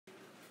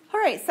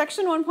right,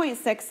 section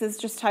 1.6 is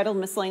just titled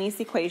Miscellaneous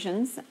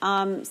Equations.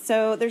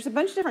 So there's a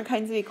bunch of different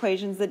kinds of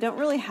equations that don't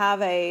really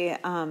have a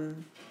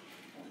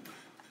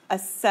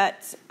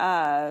set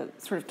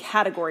sort of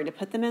category to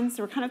put them in,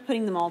 so we're kind of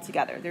putting them all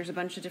together. There's a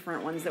bunch of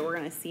different ones that we're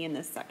going to see in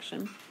this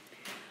section.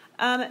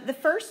 The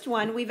first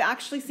one, we've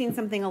actually seen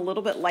something a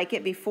little bit like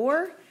it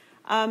before,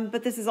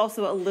 but this is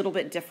also a little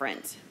bit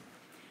different.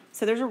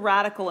 So there's a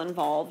radical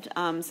involved.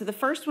 So the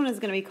first one is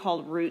going to be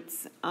called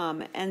roots,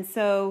 and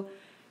so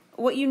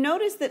what you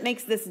notice that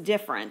makes this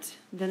different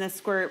than the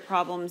square root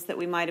problems that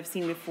we might have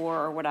seen before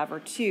or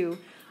whatever too,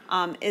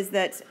 is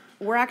that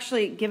we're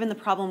actually given the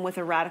problem with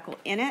a radical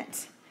in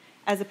it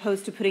as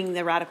opposed to putting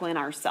the radical in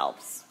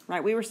ourselves,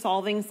 right? We were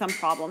solving some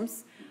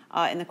problems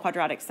in the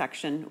quadratic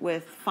section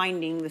with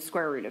finding the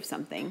square root of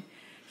something.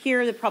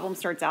 Here the problem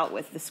starts out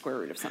with the square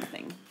root of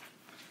something.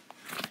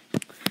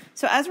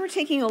 So as we're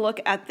taking a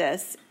look at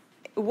this,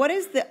 what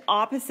is the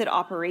opposite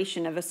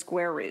operation of a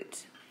square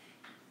root?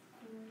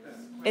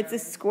 It's a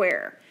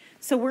square.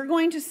 So we're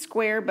going to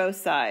square both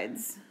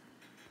sides.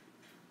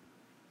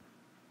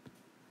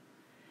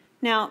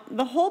 Now,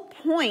 the whole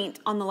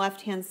point on the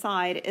left-hand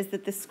side is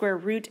that the square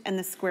root and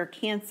the square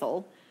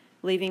cancel,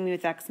 leaving me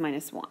with x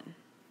minus 1.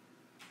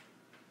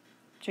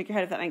 Shake your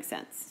head if that makes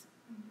sense.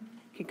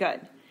 Okay,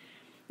 good.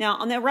 Now,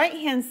 on the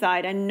right-hand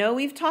side, I know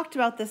we've talked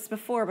about this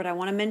before, but I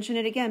want to mention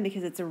it again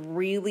because it's a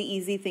really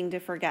easy thing to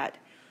forget.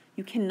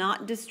 You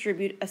cannot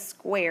distribute a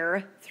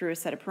square through a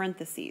set of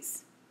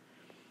parentheses.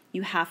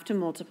 You have to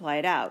multiply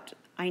it out.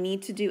 I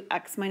need to do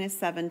x minus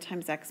 7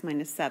 times x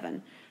minus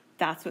 7.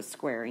 That's what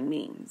squaring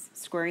means.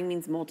 Squaring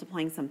means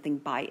multiplying something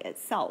by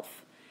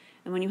itself.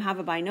 And when you have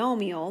a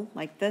binomial,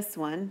 like this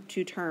one,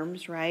 2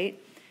 terms,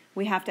 right,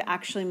 we have to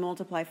actually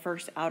multiply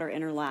first, outer,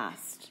 inner,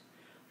 last.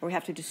 Or we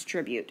have to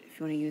distribute, if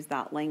you want to use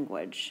that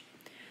language.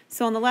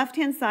 So on the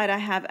left-hand side, I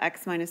have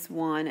x minus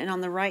 1. And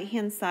on the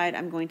right-hand side,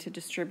 I'm going to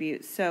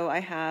distribute. So I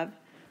have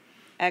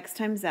x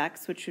times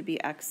x, which would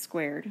be x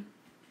squared.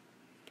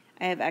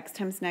 I have x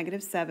times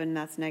negative 7,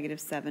 that's negative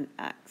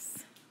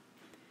 7x.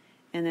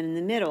 And then in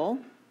the middle,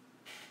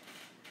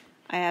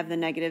 I have the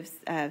negative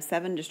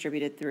 7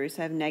 distributed through,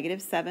 so I have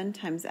negative 7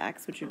 times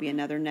x, which would be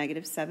another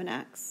negative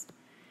 7x.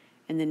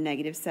 And then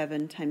negative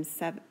 7 times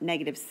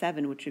negative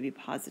 7, which would be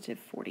positive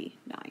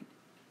 49.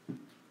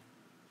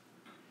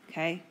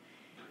 Okay?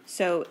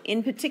 So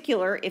in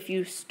particular, if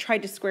you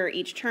tried to square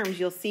each term,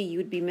 you'll see you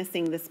would be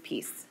missing this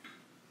piece,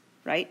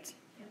 right?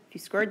 If you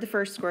squared the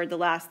first, squared the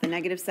last, the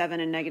negative 7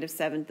 and negative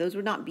 7, those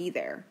would not be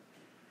there.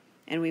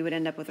 And we would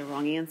end up with a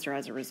wrong answer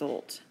as a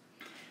result.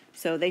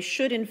 So they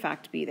should, in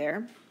fact, be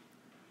there.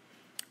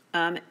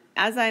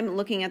 As I'm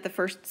looking at the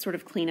first sort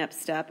of cleanup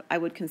step, I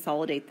would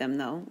consolidate them,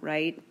 though,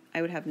 right?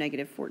 I would have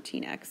negative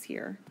 14x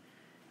here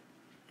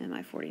and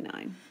my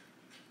 49.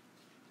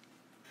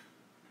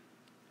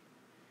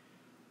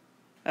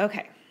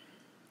 Okay,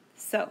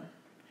 so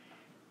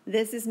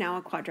this is now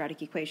a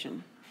quadratic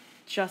equation,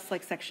 just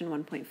like section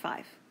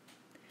 1.5.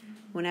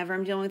 Whenever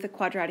I'm dealing with a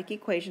quadratic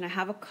equation, I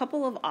have a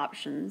couple of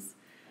options,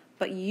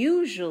 but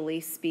usually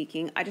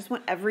speaking, I just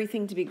want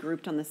everything to be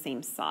grouped on the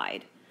same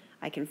side.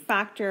 I can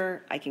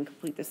factor, I can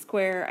complete the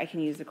square, I can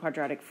use the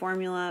quadratic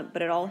formula,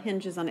 but it all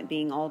hinges on it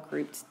being all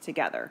grouped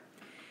together.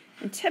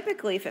 And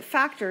typically, if it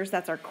factors,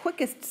 that's our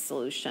quickest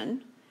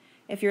solution.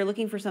 If you're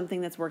looking for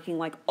something that's working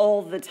like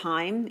all the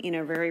time in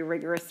a very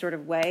rigorous sort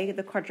of way,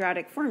 the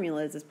quadratic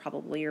formulas is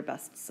probably your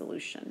best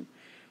solution.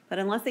 But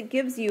unless it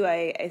gives you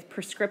a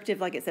prescriptive,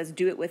 like it says,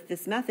 do it with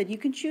this method, you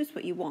can choose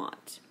what you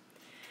want.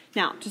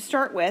 Now, to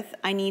start with,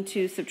 I need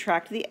to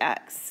subtract the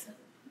x.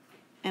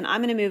 And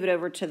I'm going to move it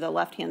over to the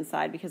left-hand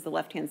side because the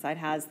left-hand side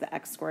has the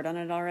x squared on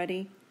it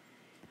already.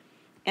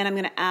 And I'm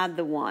going to add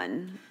the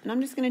 1. And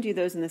I'm just going to do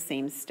those in the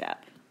same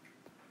step.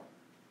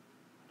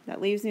 That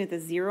leaves me with a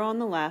 0 on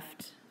the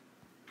left.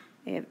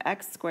 I have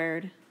x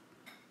squared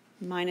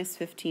minus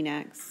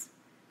 15x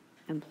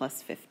and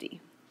plus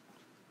 50.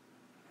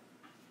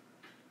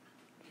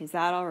 Is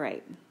that all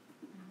right?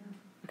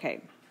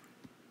 Okay.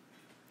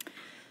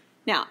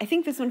 Now, I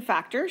think this one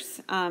factors.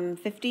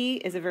 50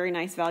 is a very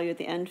nice value at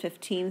the end.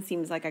 15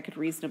 seems like I could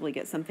reasonably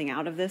get something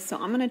out of this. So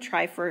I'm going to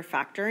try for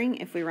factoring.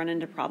 If we run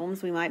into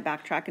problems, we might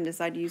backtrack and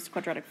decide to use the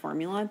quadratic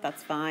formula.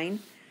 That's fine.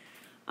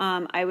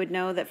 I would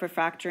know that for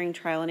factoring,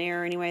 trial and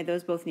error anyway,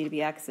 those both need to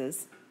be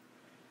x's.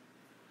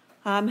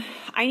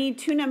 I need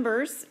 2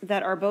 numbers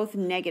that are both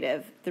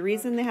negative. The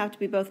reason they have to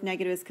be both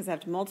negative is because I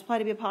have to multiply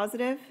to be a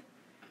positive,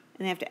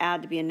 and they have to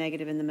add to be a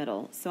negative in the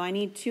middle. So I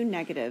need 2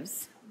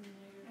 negatives.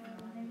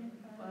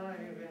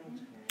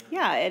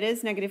 Yeah, it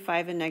is negative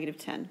 5 and negative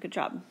 10. Good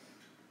job.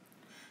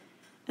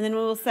 And then we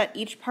will set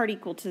each part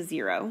equal to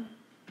 0.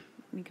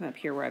 Let me come up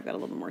here where I've got a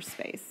little more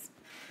space.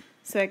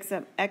 So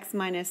x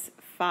minus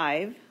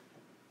 5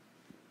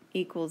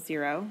 equals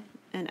 0,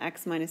 and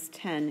x minus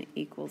 10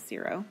 equals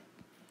 0.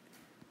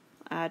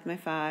 Add my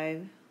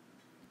 5.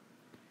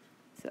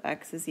 So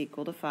x is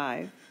equal to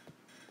 5.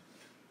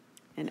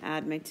 And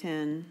add my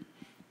 10.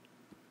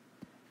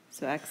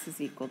 So x is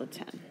equal to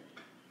 10.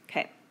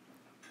 Okay.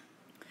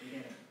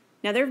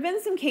 Now, there have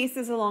been some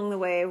cases along the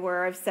way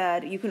where I've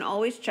said you can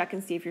always check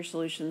and see if your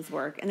solutions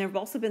work. And there have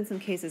also been some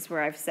cases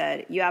where I've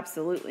said you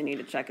absolutely need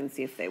to check and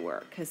see if they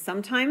work. Because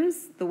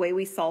sometimes the way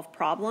we solve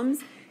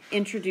problems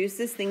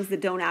introduces things that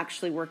don't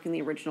actually work in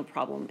the original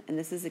problem. And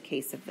this is a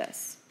case of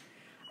this.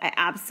 I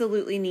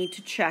absolutely need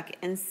to check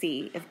and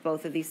see if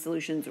both of these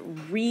solutions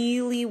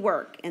really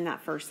work in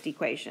that first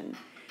equation.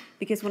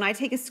 Because when I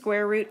take a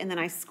square root and then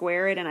I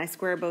square it and I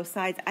square both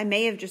sides, I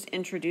may have just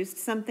introduced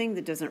something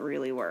that doesn't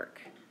really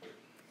work.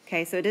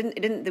 Okay, so it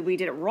didn't that we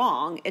did it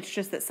wrong. It's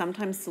just that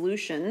sometimes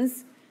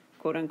solutions,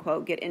 quote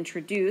unquote, get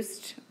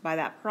introduced by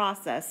that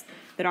process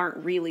that aren't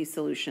really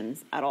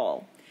solutions at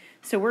all.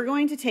 So we're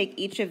going to take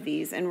each of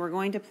these and we're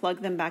going to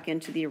plug them back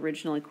into the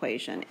original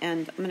equation.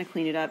 And I'm going to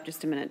clean it up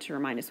just a minute to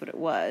remind us what it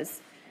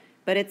was.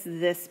 But it's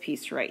this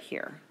piece right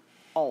here,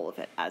 all of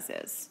it as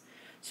is.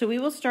 So we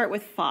will start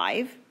with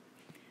 5.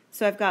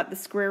 So I've got the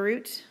square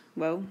root,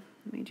 whoa,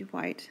 let me do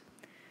white,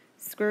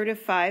 square root of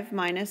 5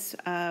 minus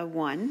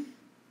 1.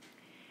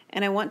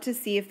 And I want to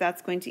see if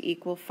that's going to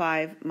equal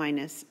 5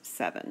 minus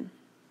 7.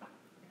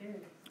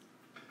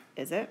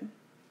 Is it?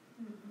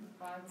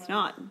 It's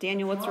not.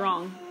 Daniel, what's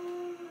wrong?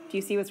 Do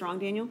you see what's wrong,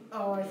 Daniel?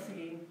 Oh, I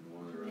see.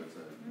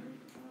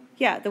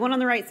 Yeah, the one on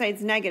the right side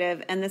is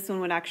negative, and this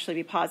one would actually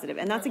be positive.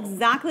 And that's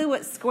exactly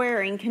what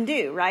squaring can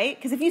do, right?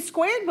 Because if you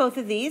squared both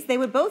of these, they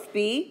would both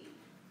be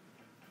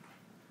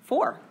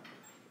 4,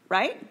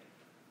 right?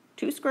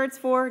 2 squared is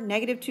 4,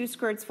 negative 2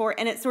 squared is 4,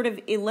 and it sort of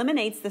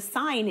eliminates the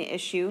sign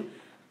issue.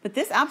 But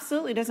this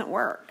absolutely doesn't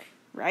work,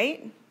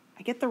 right?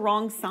 I get the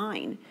wrong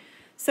sign.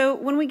 So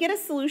when we get a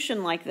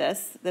solution like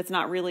this, that's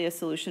not really a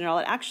solution at all,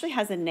 it actually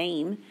has a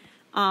name.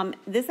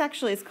 This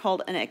actually is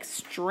called an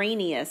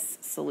extraneous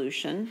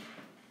solution.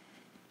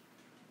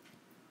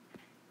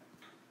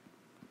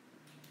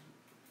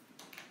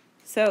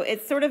 So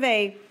it's sort of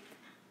a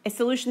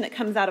solution that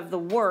comes out of the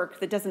work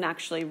that doesn't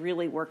actually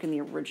really work in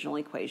the original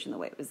equation the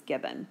way it was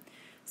given.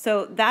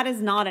 So that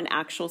is not an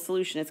actual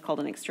solution. It's called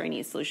an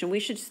extraneous solution. We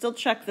should still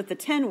check that the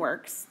 10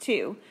 works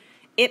too.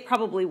 It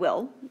probably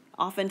will.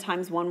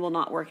 Oftentimes one will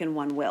not work and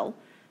one will.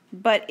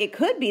 But it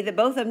could be that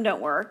both of them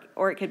don't work,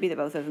 or it could be that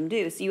both of them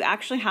do. So you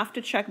actually have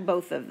to check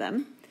both of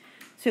them.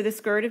 So the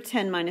square root of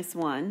 10 minus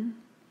 1,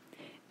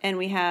 and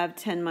we have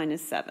 10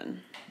 minus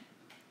 7.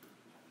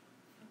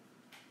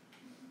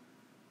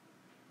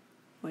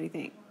 What do you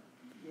think?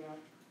 Yeah.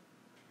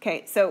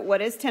 Okay, so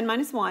what is 10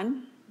 minus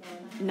 1?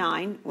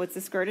 9. What's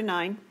the square root of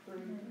 9?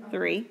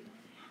 3.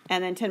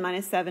 And then 10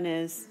 minus 7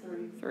 is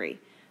 3.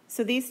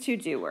 So these two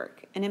do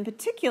work. And in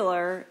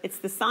particular, it's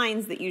the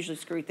signs that usually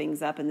screw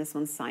things up, and this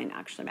one's sign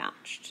actually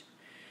matched.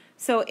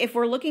 So if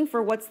we're looking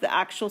for what's the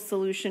actual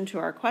solution to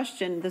our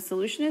question, the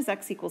solution is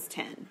x equals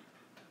 10.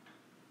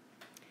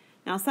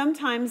 Now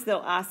sometimes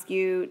they'll ask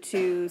you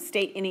to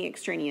state any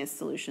extraneous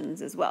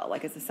solutions as well,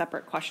 like it's a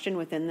separate question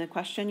within the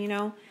question, you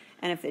know.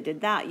 And if they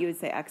did that, you would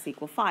say x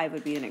equal 5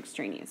 would be an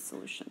extraneous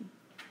solution.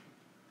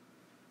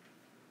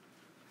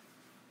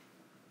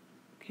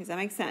 Okay, does that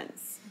make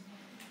sense?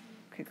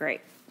 Okay,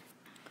 great.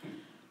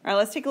 All right,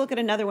 let's take a look at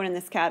another one in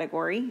this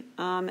category.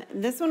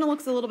 This one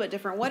looks a little bit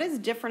different. What is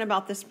different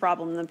about this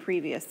problem than the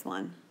previous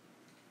one?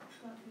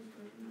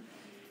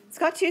 It's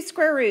got 2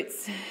 square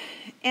roots.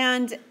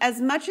 And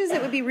as much as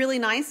it would be really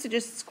nice to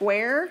just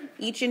square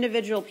each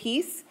individual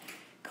piece,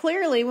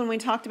 clearly when we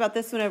talked about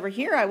this one over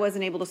here, I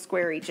wasn't able to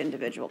square each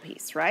individual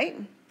piece, right?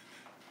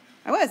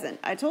 I wasn't.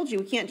 I told you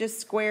we can't just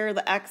square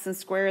the x and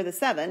square the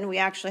 7. We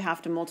actually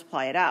have to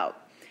multiply it out.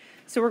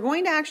 So we're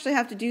going to actually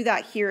have to do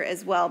that here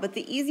as well. But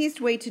the easiest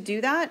way to do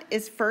that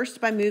is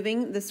first by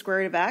moving the square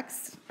root of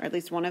x, or at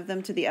least one of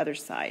them, to the other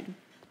side.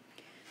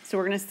 So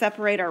we're going to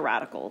separate our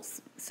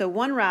radicals. So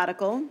one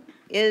radical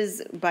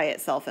is by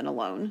itself and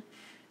alone.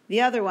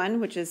 The other one,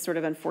 which is sort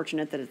of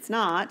unfortunate that it's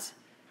not,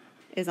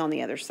 is on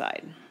the other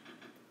side.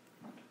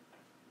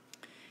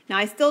 Now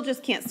I still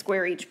just can't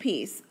square each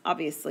piece.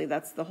 Obviously,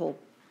 that's the whole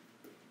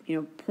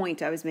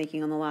point I was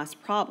making on the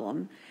last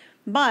problem.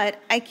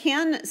 But I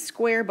can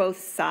square both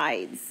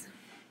sides.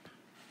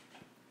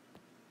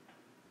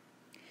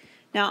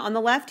 Now on the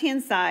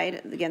left-hand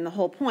side, again, the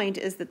whole point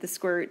is that the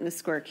square root and the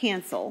square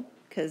cancel,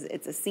 because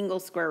it's a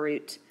single square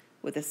root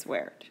with a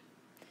squared.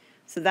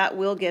 So that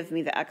will give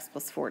me the x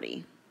plus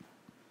 40.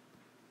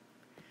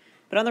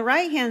 But on the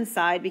right-hand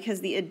side,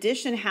 because the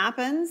addition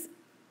happens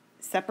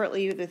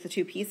separately with the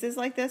two pieces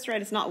like this,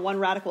 right? It's not one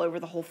radical over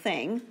the whole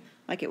thing,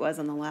 like it was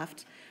on the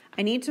left.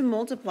 I need to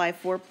multiply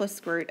 4 plus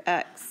square root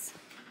x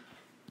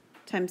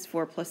times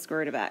 4 plus square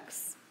root of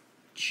x,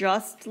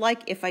 just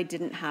like if I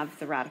didn't have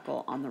the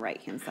radical on the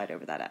right-hand side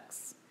over that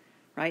x,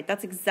 right?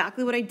 That's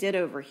exactly what I did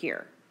over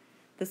here.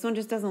 This one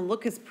just doesn't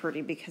look as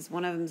pretty because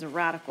one of them is a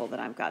radical that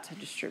I've got to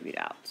distribute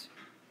out.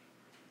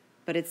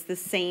 But it's the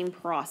same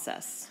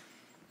process.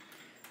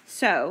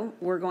 So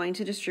we're going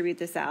to distribute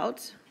this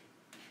out.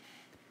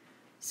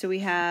 So we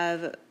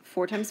have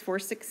 4 times 4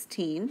 is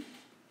 16,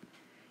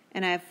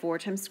 and I have 4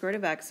 times square root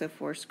of x, so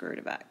 4 square root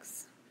of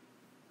x.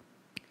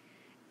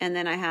 And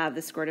then I have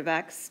the square root of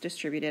x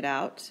distributed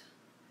out.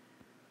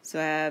 So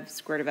I have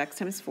square root of x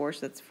times 4,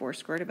 so that's 4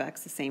 square root of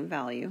x, the same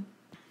value.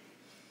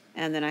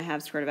 And then I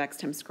have square root of x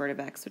times square root of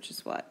x, which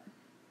is what?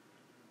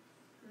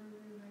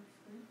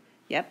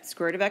 Yep,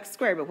 square root of x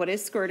squared. But what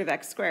is square root of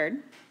x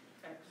squared?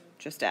 X.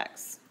 Just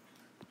x.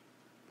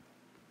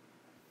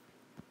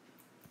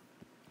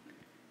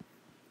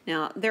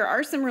 Now, there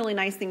are some really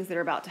nice things that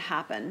are about to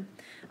happen.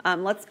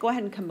 Let's go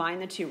ahead and combine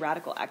the two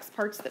radical x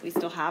parts that we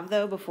still have,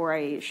 though, before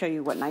I show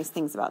you what nice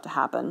things are about to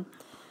happen.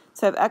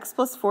 So I have x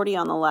plus 40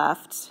 on the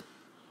left,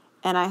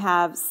 and I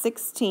have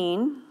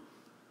 16,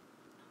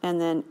 and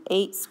then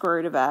 8 square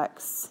root of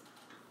x,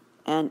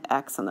 and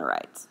x on the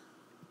right.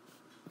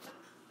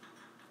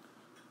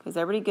 Okay, is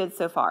everybody good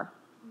so far?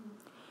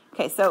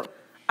 Okay, so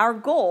our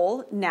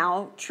goal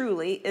now,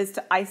 truly, is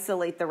to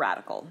isolate the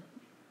radical.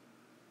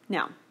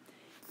 Now,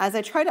 as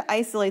I try to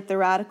isolate the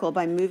radical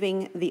by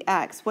moving the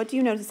x, what do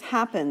you notice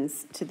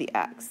happens to the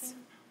x?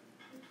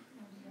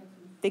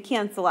 They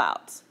cancel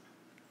out.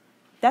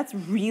 That's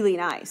really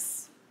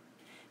nice,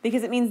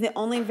 because it means the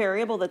only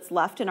variable that's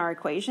left in our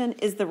equation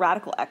is the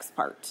radical x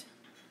part.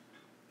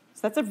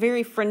 So that's a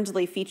very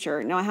friendly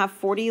feature. Now I have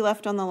 40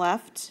 left on the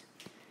left.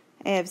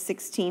 I have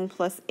 16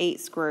 plus 8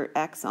 square root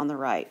x on the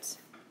right.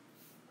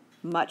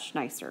 Much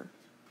nicer.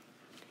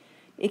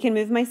 It can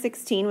move my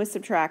 16 with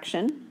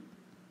subtraction.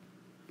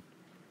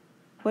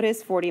 What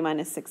is 40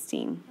 minus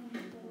 16?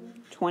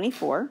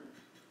 24.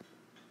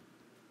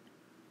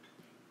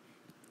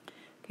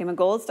 Okay, my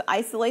goal is to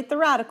isolate the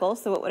radical,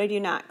 so what would I do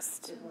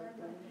next?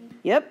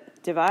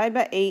 Yep, divide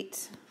by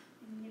 8.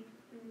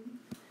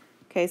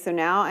 Okay, so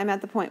now I'm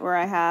at the point where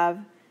I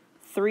have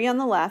 3 on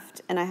the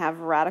left and I have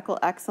radical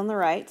x on the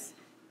right.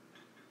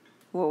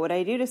 What would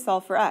I do to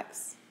solve for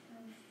x?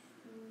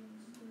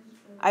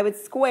 I would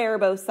square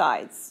both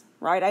sides,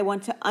 right? I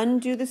want to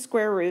undo the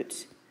square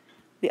root.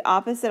 The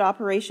opposite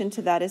operation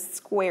to that is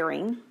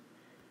squaring.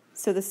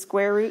 So the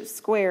square root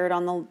squared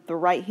on the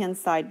right-hand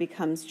side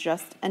becomes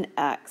just an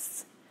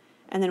x.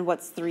 And then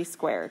what's 3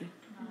 squared?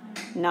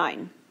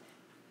 9.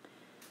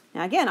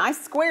 Now again, I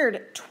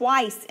squared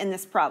twice in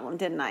this problem,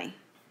 didn't I?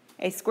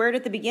 I squared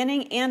at the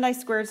beginning and I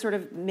squared sort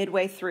of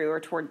midway through or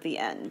toward the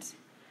end.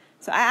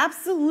 So I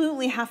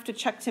absolutely have to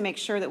check to make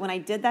sure that when I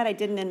did that, I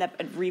didn't end up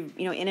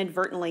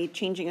inadvertently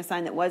changing a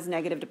sign that was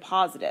negative to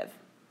positive.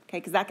 Okay,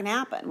 because that can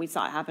happen. We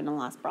saw it happen in the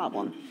last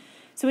problem.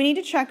 So we need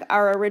to check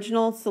our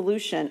original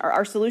solution, or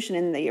our solution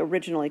in the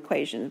original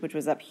equation, which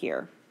was up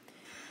here.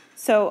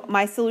 So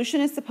my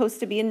solution is supposed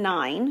to be a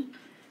 9.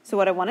 So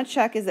what I want to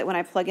check is that when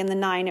I plug in the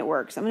 9, it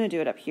works. I'm going to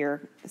do it up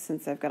here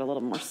since I've got a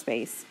little more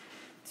space.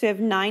 So I have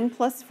 9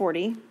 plus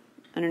 40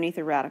 underneath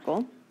the radical.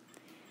 And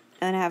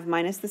then I have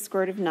minus the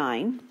square root of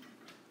 9.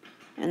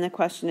 And the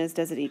question is,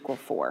 does it equal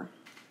 4?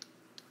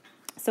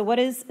 So what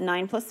is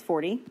 9 plus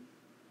 40?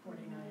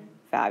 49.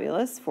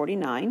 Fabulous,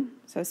 49.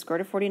 So square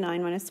root of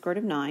 49 minus square root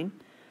of 9.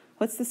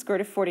 What's the square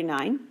root of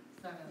 49?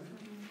 7.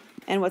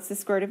 And what's the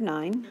square root of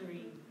 9?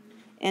 3.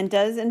 And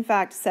does, in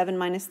fact, 7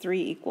 minus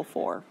 3 equal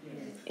 4? Yes.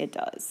 It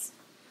does.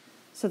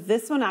 So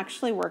this one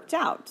actually worked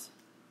out.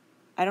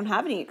 I don't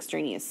have any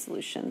extraneous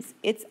solutions.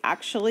 It's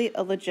actually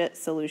a legit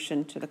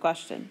solution to the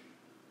question.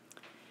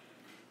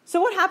 So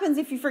what happens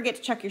if you forget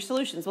to check your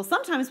solutions? Well,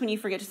 sometimes when you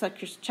forget to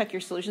check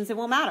your solutions, it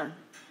won't matter.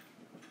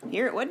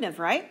 Here it wouldn't have,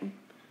 right?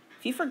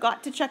 If you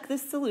forgot to check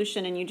this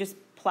solution and you just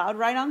plowed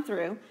right on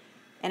through,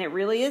 and it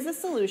really is a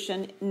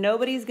solution,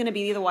 nobody's going to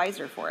be the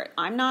wiser for it.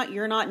 I'm not,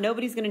 you're not,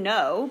 nobody's going to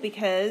know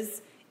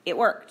because it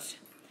worked.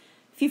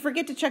 If you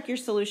forget to check your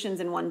solutions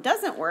and one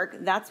doesn't work,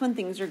 that's when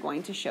things are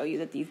going to show you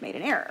that you've made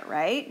an error,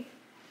 right?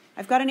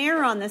 I've got an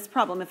error on this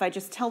problem if I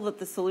just tell that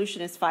the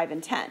solution is 5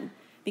 and 10,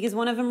 because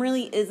one of them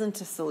really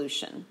isn't a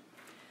solution.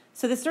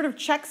 So this sort of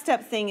check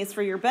step thing is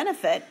for your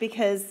benefit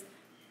because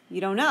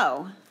you don't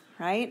know,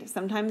 right?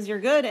 Sometimes you're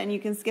good and you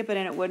can skip it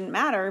and it wouldn't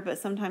matter, but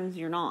sometimes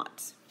you're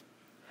not.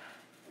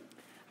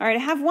 All right, I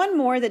have one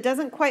more that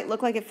doesn't quite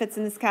look like it fits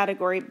in this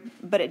category,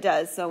 but it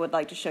does, so I would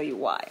like to show you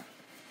why.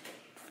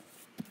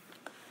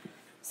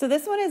 So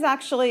this one is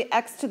actually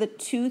x to the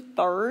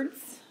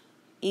 2/3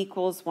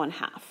 equals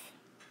 1/2.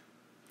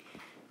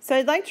 So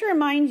I'd like to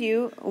remind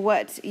you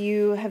what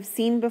you have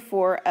seen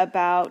before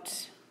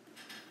about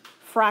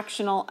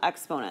fractional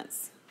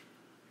exponents.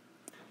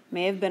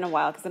 May have been a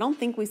while because I don't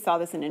think we saw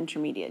this in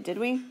intermediate, did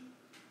we? No.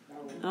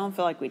 I don't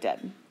feel like we did. I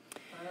don't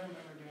remember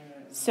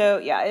doing it. So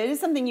yeah, it is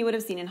something you would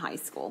have seen in high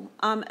school.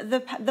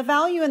 The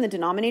value in the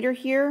denominator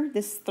here,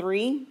 this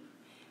 3,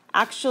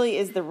 actually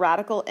is the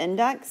radical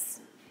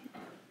index.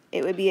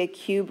 It would be a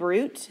cube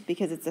root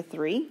because it's a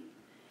 3,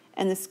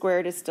 and the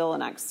squared is still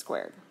an x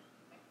squared.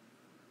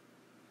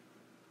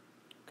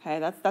 Okay,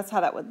 that's how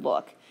that would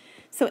look.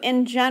 So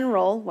in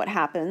general, what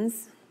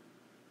happens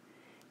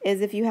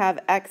is if you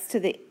have x to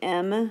the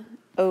m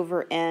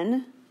over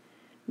n,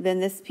 then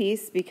this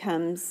piece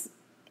becomes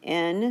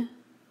n,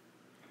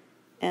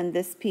 and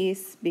this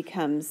piece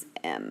becomes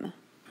m.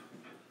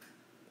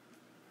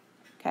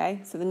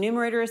 Okay, so the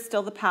numerator is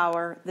still the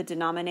power. The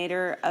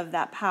denominator of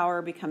that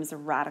power becomes a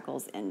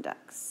radical's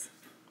index.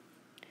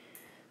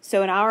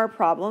 So in our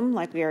problem,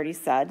 like we already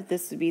said,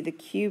 this would be the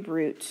cube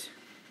root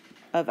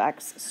of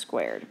x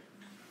squared.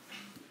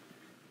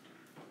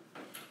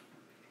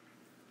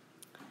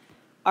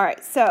 All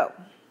right, so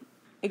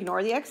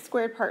ignore the x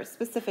squared part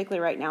specifically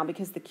right now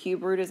because the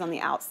cube root is on the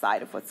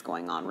outside of what's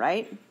going on,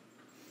 right?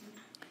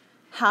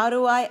 How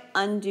do I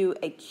undo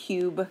a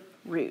cube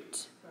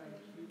root?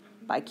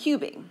 By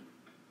cubing,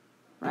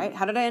 right?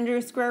 How did I undo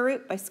a square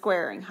root? By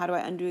squaring. How do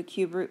I undo a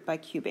cube root? By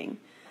cubing.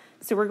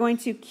 So we're going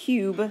to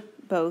cube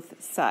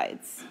both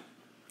sides.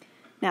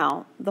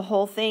 Now, the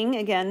whole thing,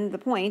 again, the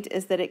point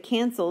is that it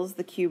cancels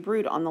the cube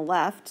root on the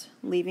left,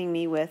 leaving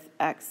me with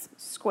x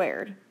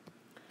squared.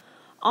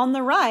 On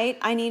the right,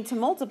 I need to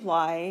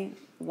multiply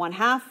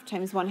 1/2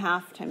 times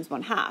 1/2 times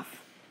 1/2.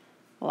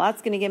 Well,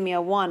 that's going to give me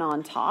a 1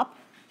 on top.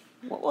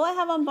 What will I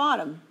have on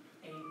bottom?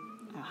 8.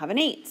 I'll have an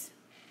 8.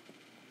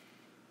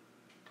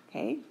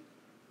 Okay,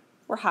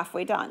 we're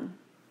halfway done.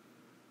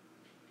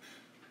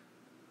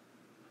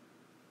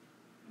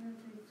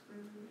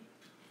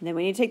 And then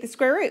we need to take the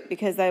square root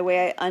because the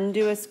way I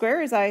undo a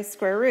square is I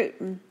square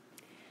root.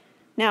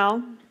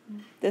 Now,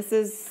 this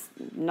is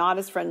not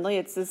as friendly.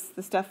 It's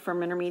the stuff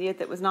from intermediate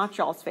that was not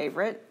y'all's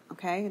favorite.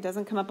 Okay, it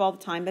doesn't come up all the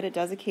time, but it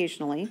does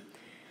occasionally.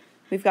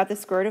 We've got the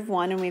square root of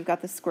 1 and we've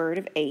got the square root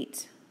of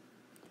 8.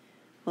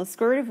 Well, the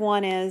square root of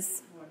 1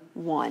 is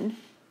 1.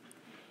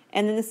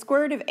 And then the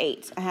square root of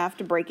 8, I have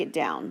to break it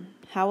down.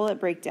 How will it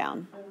break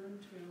down? 4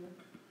 and 2,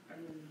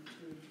 and then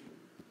 2.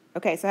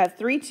 Okay, so I have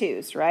 3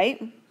 2's,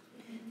 right?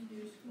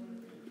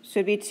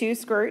 Should be 2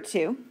 square root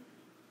 2.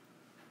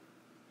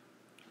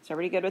 Is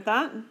everybody good with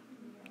that?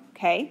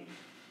 Okay.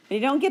 But you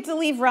don't get to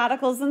leave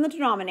radicals in the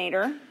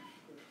denominator.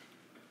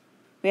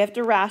 We have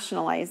to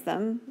rationalize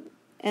them.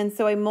 And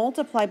so I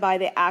multiply by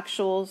the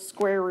actual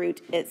square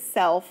root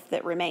itself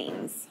that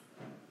remains.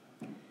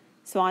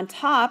 So on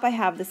top, I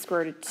have the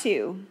square root of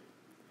 2.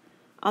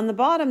 On the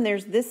bottom,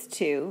 there's this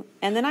 2.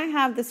 And then I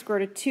have the square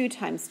root of 2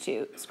 times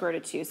 2, square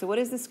root of 2. So what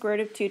is the square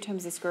root of 2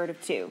 times the square root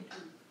of 2?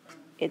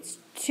 It's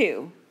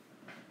 2.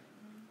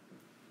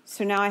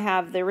 So now I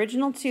have the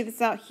original 2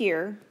 that's out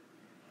here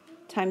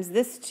times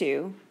this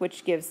 2,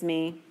 which gives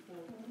me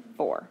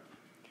 4.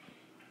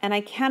 And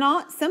I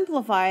cannot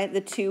simplify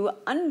the 2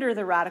 under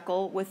the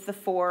radical with the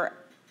 4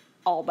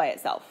 all by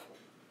itself.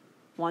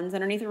 One's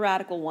underneath the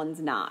radical,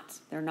 one's not.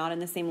 They're not in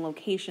the same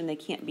location. They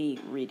can't be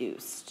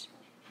reduced.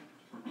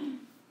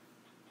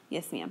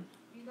 Yes, ma'am?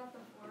 You got the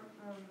 4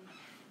 from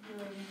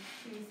doing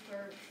 2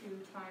 square root 2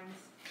 times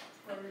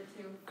square root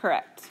 2?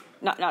 Correct.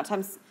 Not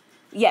times...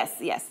 Yes,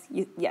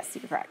 you're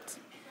correct.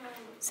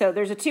 So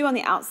there's a 2 on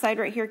the outside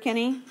right here,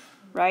 Kenny,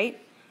 right?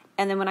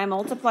 And then when I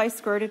multiply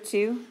square root of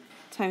 2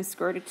 times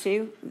square root of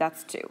 2,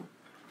 that's 2.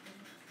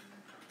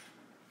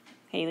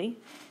 Haley?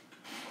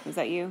 Was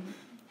that you?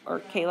 Or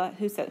Kayla?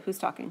 Who's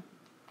talking?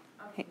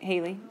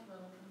 Haley? I'm a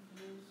little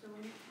confused. So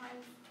when you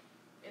times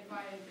it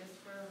by the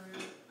square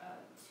root of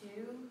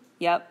 2,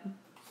 Yep.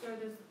 so does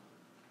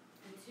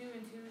the 2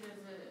 and 2,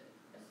 does it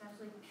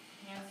essentially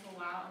cancel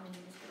out and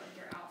then you just get like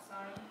your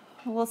outside?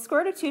 Well,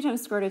 square root of 2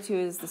 times square root of 2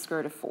 is the square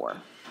root of 4.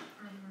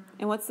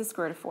 And what's the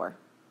square root of 4?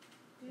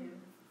 2.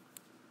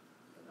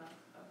 So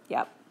that's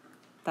Yep.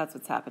 That's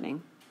what's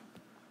happening.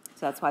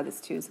 So that's why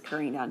this 2 is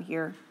occurring down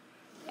here.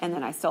 And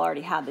then I still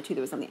already had the 2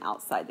 that was on the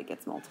outside that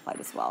gets multiplied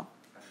as well.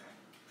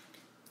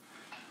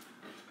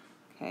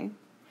 Okay.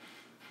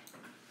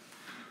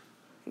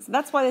 So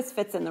that's why this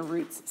fits in the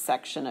roots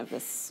section of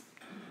this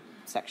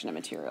section of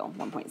material,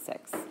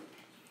 1.6,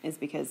 is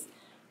because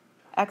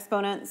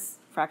exponents,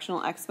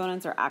 fractional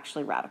exponents, are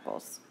actually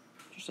radicals,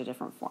 just a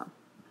different form.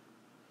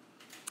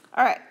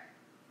 All right,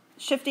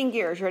 shifting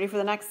gears. You ready for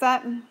the next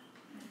set?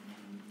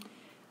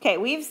 Okay,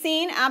 we've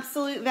seen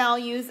absolute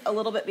values a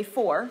little bit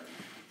before,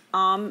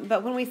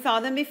 but when we saw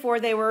them before,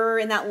 they were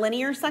in that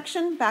linear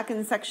section, back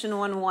in section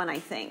 1.1, I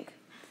think.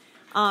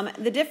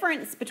 The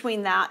difference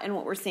between that and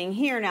what we're seeing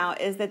here now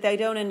is that they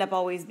don't end up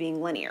always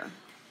being linear.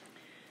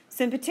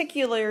 So in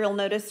particular, you'll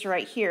notice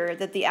right here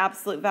that the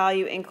absolute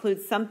value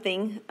includes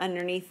something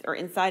underneath or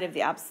inside of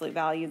the absolute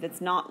value that's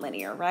not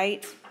linear,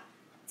 right?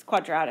 It's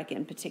quadratic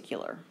in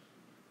particular.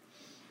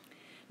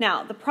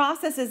 Now, the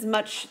process is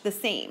much the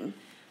same.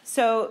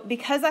 So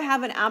because I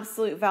have an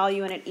absolute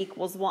value and it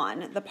equals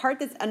 1, the part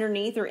that's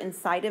underneath or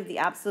inside of the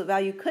absolute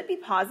value could be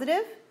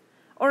positive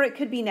or it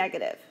could be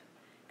negative.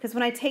 Because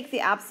when I take the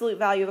absolute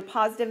value of a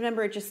positive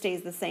number, it just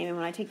stays the same. And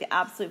when I take the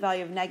absolute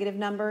value of a negative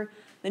number,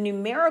 the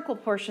numerical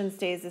portion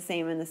stays the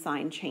same and the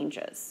sign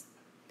changes.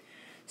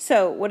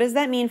 So what does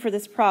that mean for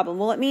this problem?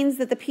 Well, it means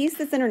that the piece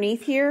that's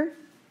underneath here,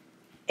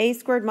 a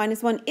squared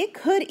minus 1, it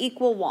could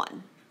equal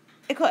 1.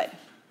 It could.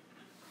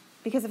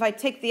 Because if I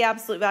take the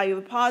absolute value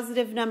of a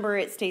positive number,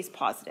 it stays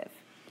positive.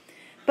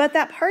 But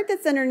that part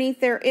that's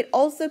underneath there, it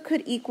also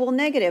could equal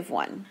negative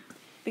 1.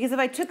 Because if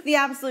I took the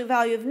absolute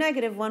value of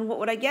negative 1, what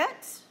would I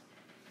get?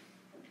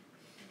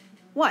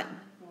 1.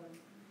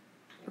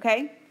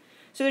 Okay?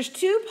 So there's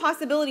two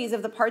possibilities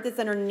of the part that's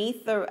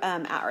underneath the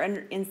or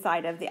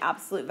inside of the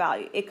absolute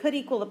value. It could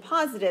equal the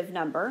positive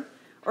number,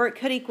 or it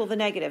could equal the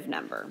negative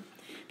number.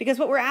 Because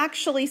what we're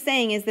actually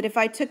saying is that if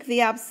I took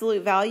the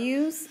absolute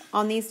values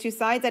on these two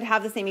sides, I'd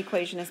have the same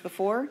equation as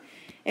before.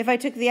 If I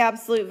took the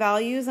absolute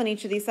values on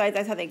each of these sides,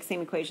 I'd have the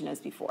same equation as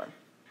before.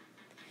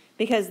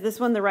 Because this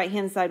one, the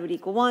right-hand side would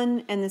equal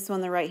 1, and this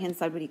one, the right-hand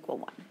side would equal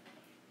 1.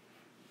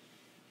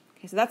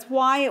 Okay, so that's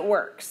why it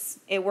works.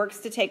 It works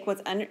to take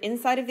what's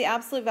inside of the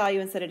absolute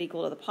value and set it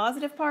equal to the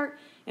positive part,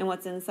 and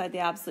what's inside the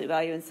absolute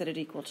value and set it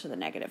equal to the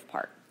negative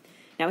part.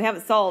 Now, we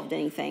haven't solved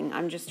anything.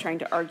 I'm just trying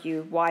to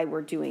argue why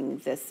we're doing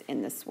this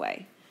in this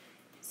way.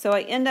 So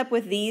I end up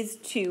with these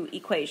two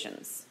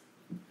equations.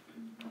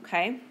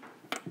 Okay?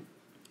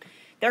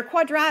 They're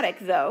quadratic,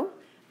 though,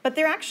 but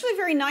they're actually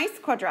very nice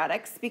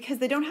quadratics because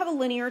they don't have a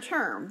linear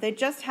term. They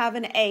just have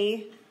an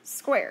a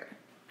squared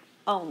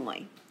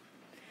only.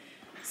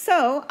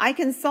 So I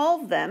can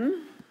solve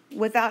them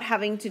without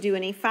having to do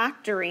any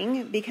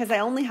factoring because I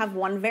only have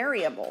one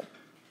variable.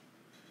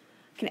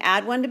 I can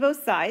add 1 to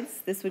both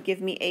sides. This would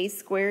give me a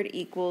squared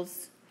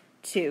equals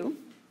 2.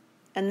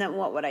 And then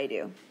what would I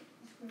do?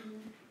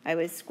 I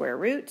would square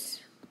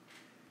root.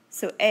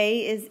 So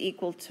a is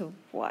equal to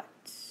what?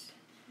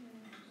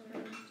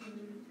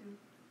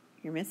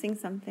 You're missing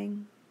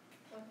something.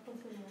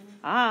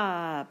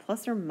 Ah,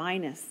 plus or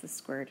minus the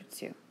square root of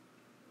 2.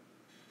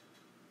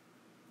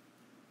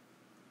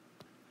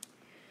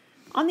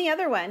 On the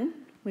other one,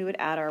 we would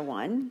add our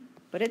 1,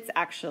 but it's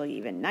actually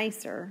even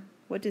nicer.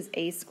 What does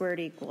a squared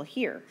equal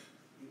here?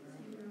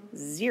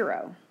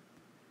 0.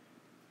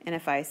 And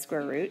if I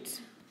square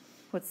root,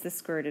 what's the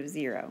square root of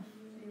 0?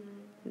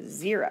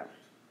 0.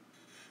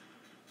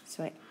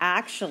 So I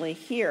actually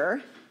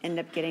here end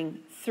up getting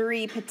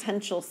 3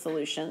 potential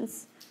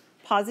solutions.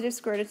 Positive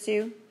square root of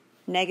 2,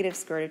 negative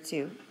square root of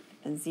 2,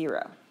 and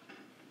 0.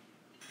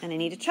 And I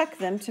need to check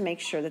them to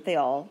make sure that they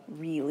all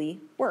really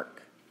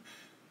work.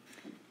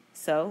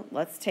 So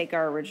let's take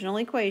our original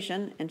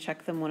equation and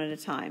check them one at a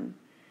time.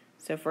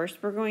 So first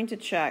we're going to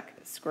check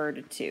square root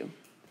of 2.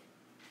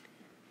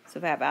 So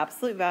if I have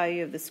absolute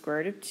value of the square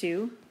root of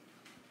 2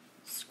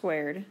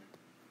 squared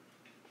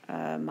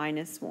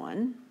minus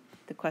 1,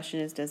 the question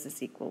is, does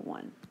this equal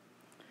 1?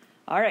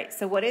 All right,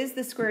 so what is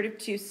the square root of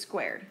 2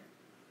 squared?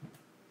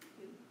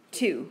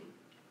 2,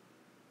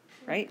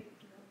 right?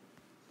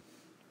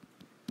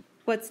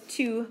 What's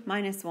 2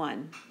 minus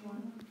 1?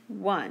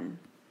 1.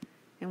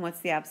 And what's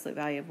the absolute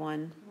value of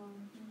 1?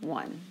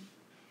 1.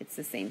 It's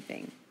the same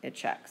thing. It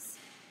checks.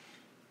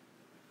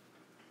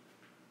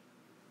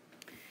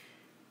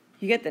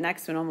 You get the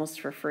next one almost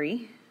for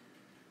free.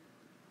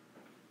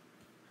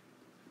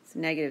 It's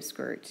negative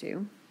square root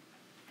 2.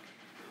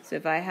 So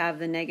if I have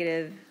the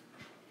negative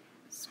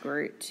square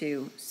root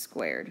 2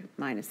 squared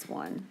minus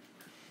 1,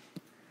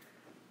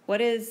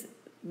 what is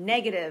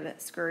negative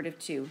square root of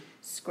 2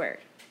 squared?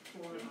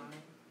 4i.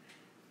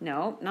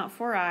 No, not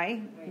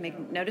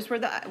 4i. Notice where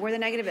the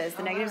negative is.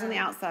 The negative's on the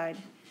outside.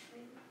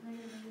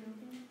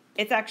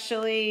 It's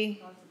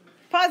actually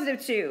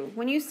positive 2.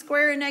 When you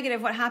square a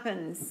negative, what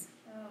happens?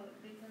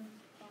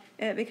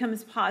 It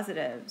becomes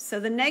positive. So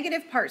the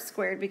negative part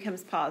squared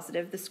becomes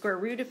positive. The square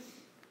root of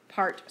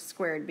part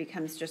squared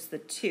becomes just the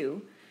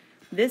 2.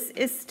 This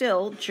is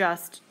still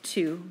just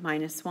 2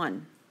 minus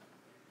 1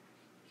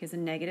 because a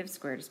negative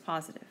squared is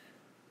positive.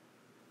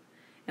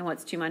 And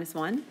what's 2 minus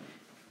 1?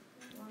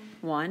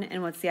 1.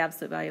 And what's the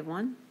absolute value of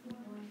 1?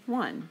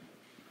 1.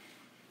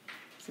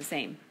 It's the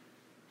same.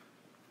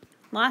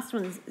 Last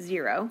one's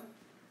 0.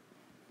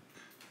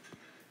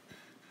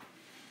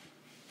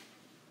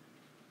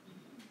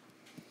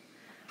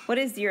 What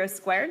is 0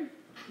 squared?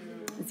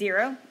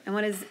 0. And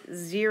what is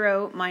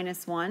 0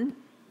 minus 1?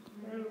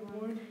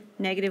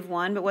 Negative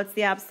 1. But what's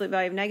the absolute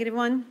value of negative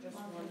 1?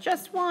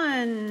 Just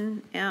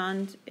 1.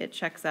 And it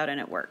checks out and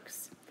it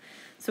works.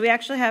 So we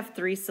actually have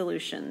 3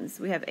 solutions.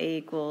 We have a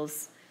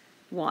equals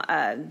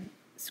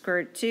square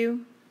root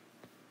 2,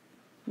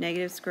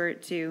 negative square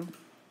root 2,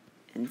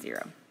 and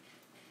 0.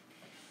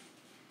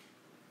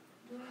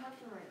 Do I have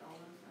to write all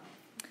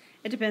those out?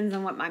 It depends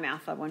on what my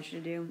math lab wants you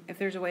to do. If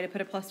there's a way to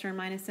put a plus or a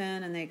minus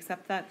in and they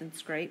accept that, then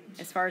it's great.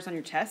 As far as on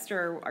your test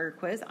or your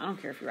quiz, I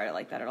don't care if you write it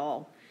like that at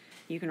all.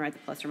 You can write the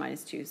plus or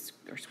minus 2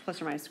 or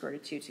plus or minus square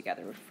root of 2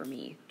 together for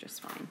me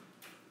just fine.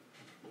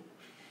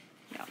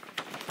 Yeah.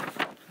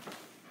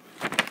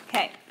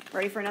 Okay,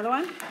 ready for another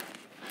one?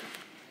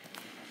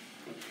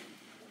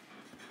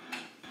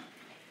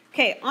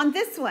 Okay, on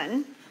this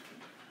one,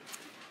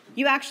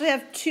 you actually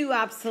have 2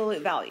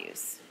 absolute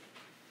values.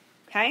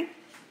 Okay?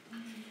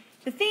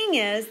 The thing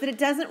is that it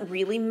doesn't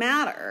really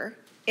matter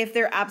if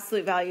their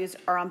absolute values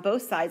are on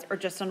both sides or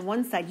just on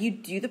one side. You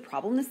do the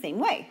problem the same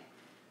way.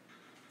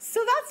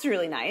 So that's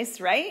really nice,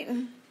 right?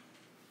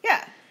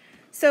 Yeah.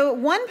 So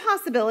one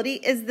possibility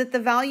is that the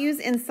values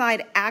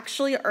inside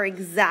actually are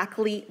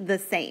exactly the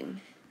same.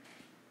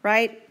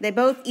 Right? They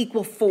both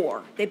equal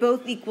 4. They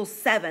both equal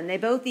 7. They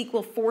both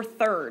equal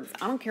 4/3.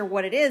 I don't care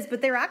what it is,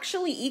 but they're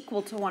actually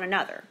equal to one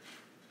another.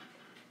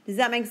 Does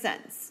that make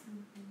sense?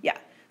 Yeah.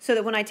 So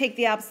that when I take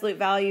the absolute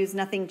values,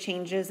 nothing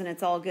changes and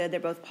it's all good. They're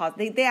both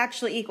positive. They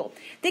actually equal.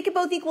 They could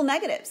both equal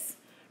negatives.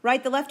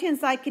 Right? The left-hand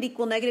side could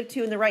equal negative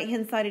 2 and the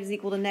right-hand side is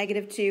equal to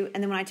negative 2.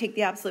 And then when I take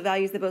the absolute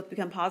values, they both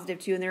become positive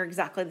 2 and they're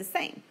exactly the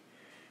same.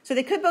 So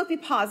they could both be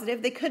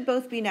positive, they could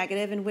both be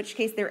negative, in which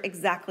case they're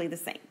exactly the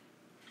same.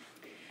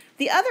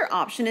 The other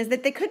option is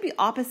that they could be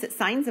opposite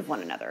signs of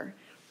one another,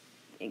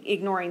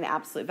 ignoring the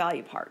absolute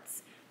value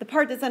parts. The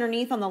part that's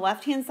underneath on the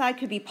left-hand side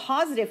could be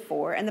positive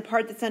 4, and the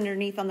part that's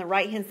underneath on the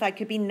right-hand side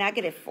could be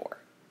negative 4.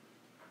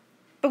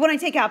 But when I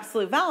take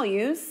absolute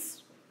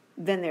values,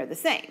 then they're the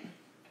same.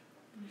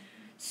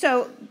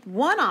 So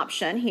one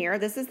option here,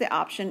 this is the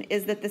option,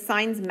 is that the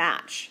signs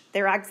match.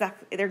 They're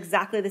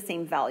exactly the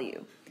same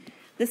value.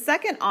 The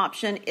second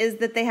option is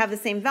that they have the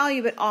same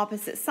value but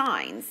opposite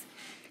signs.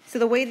 So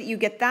the way that you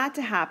get that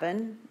to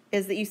happen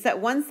is that you set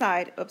one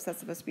side, oops, that's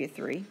supposed to be a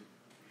 3,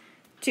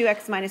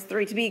 2x minus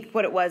 3 to be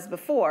what it was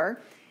before,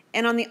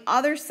 and on the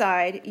other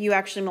side, you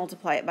actually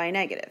multiply it by a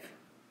negative.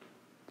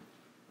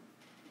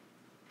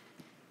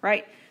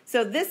 Right?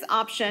 So this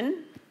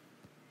option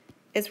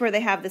is where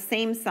they have the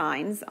same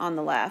signs on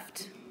the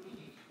left.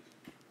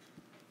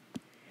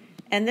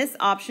 And this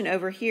option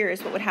over here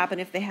is what would happen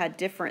if they had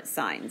different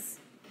signs.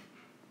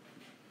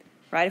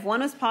 Right? If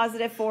one was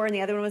positive 4 and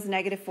the other one was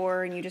negative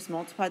 4, and you just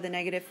multiplied the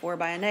negative 4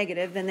 by a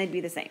negative, then they'd be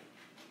the same.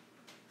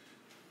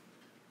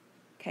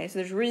 Okay, so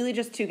there's really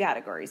just two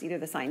categories. Either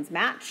the signs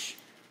match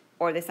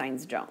or the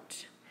signs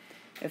don't.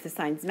 If the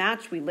signs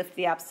match, we lift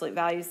the absolute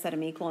values, set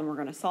them equal, and we're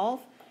going to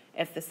solve.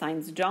 If the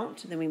signs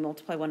don't, then we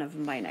multiply one of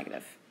them by a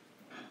negative.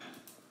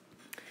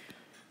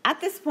 At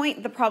this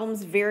point, the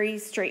problem's very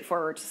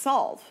straightforward to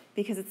solve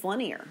because it's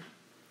linear,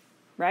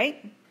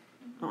 right?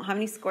 I don't have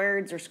any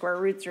squareds or square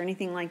roots or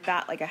anything like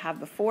that like I have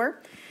before.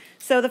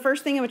 So the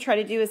first thing I would try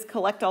to do is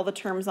collect all the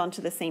terms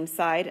onto the same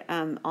side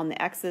on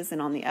the x's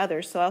and on the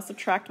others. So I'll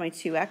subtract my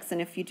 2x,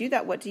 and if you do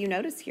that, what do you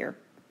notice here?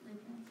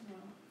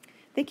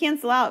 They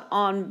cancel out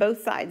on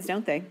both sides,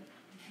 don't they?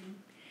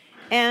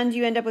 And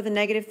you end up with a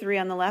negative 3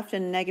 on the left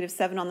and a negative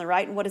 7 on the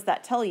right. And what does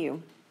that tell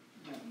you?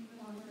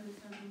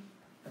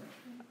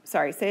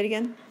 Sorry, say it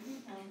again.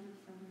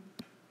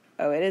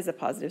 Oh, it is a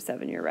positive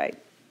 7, you're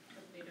right.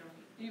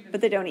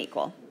 But they don't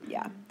equal,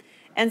 yeah.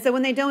 And so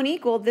when they don't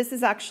equal, this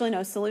is actually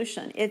no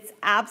solution. It's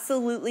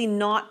absolutely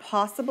not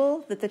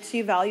possible that the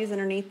two values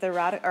underneath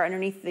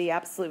the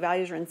absolute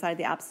values or inside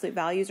the absolute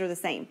values are the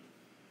same.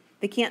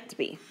 They can't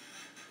be.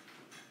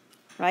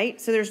 Right?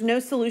 So there's no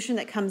solution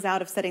that comes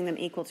out of setting them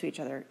equal to each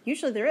other.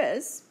 Usually there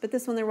is, but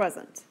this one there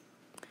wasn't.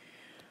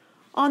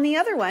 On the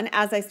other one,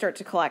 as I start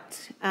to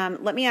collect,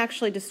 let me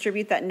actually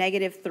distribute that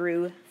negative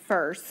through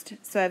first.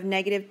 So I have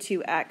negative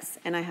 2x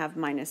and I have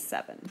minus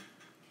 7.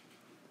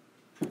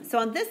 So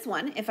on this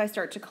one, if I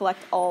start to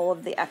collect all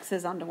of the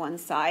x's onto one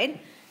side,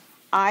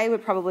 I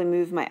would probably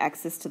move my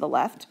x's to the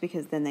left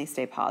because then they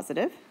stay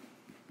positive.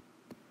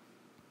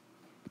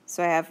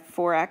 So I have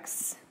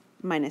 4x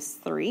minus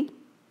 3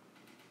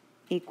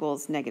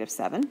 equals negative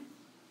 7. Is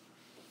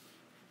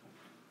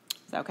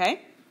that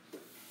okay?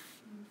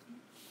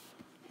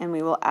 And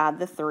we will add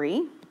the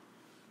 3.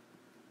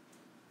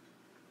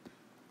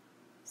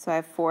 So I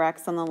have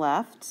 4x on the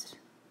left.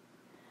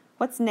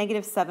 What's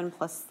negative 7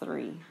 plus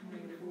 3?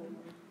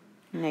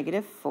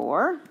 Negative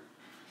 4.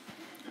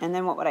 And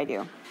then what would I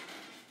do?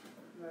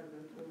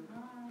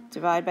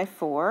 Divide by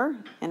 4,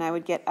 and I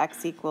would get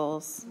x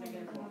equals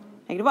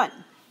negative 1.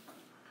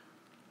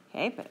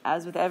 Okay, but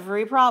as with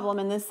every problem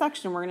in this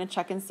section, we're going to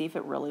check and see if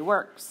it really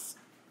works.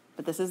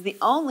 But this is the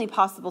only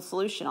possible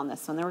solution on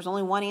this one. There was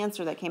only one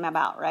answer that came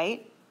about,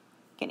 right?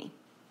 Kenny?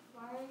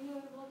 Why are you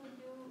able to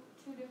do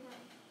two different,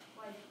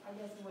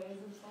 ways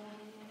of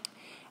solving it?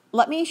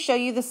 Let me show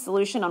you the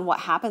solution on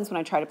what happens when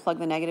I try to plug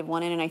the negative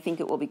 1 in, and I think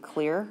it will be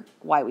clear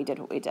why we did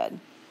what we did.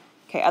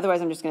 Okay,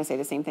 otherwise I'm just going to say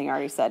the same thing I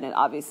already said, and it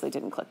obviously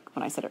didn't click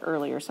when I said it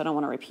earlier, so I don't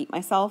want to repeat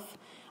myself.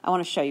 I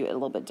want to show you it a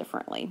little bit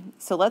differently.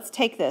 So let's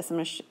take this. I'm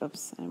going to,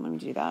 oops, I didn't want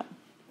to do that.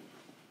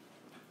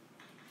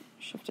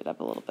 Shift it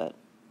up a little bit.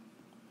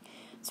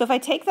 So if I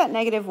take that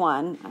negative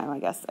 1, I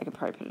guess I could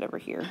probably put it over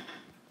here,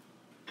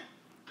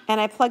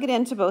 and I plug it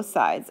into both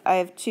sides, I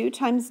have 2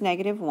 times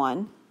negative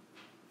 1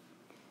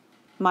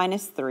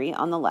 minus 3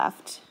 on the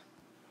left,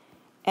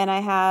 and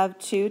I have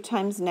 2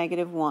 times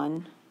negative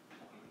 1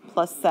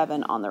 plus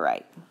 7 on the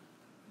right.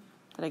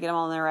 Did I get them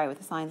all in there right with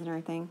the signs and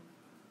everything?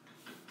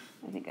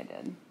 I think I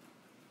did.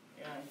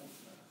 Yeah, I think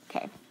so.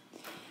 Okay.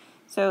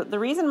 So the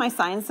reason my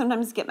signs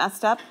sometimes get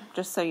messed up,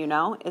 just so you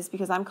know, is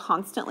because I'm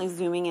constantly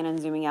zooming in and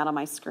zooming out on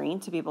my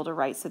screen to be able to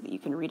write so that you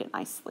can read it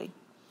nicely.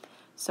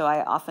 So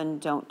I often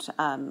don't,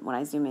 when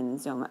I zoom in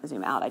and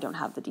zoom out, I don't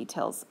have the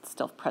details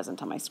still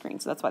present on my screen.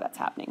 So that's why that's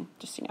happening,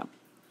 just so you know.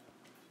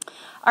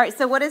 All right,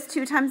 so what is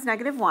 2 times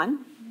negative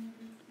 1?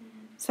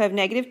 So I have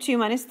negative 2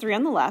 minus 3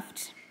 on the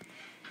left.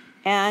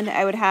 And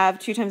I would have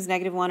 2 times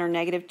negative 1 or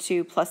negative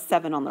 2 plus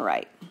 7 on the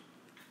right.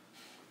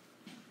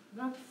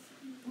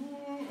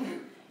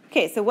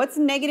 Okay, so what's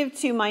negative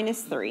 2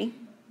 minus 3?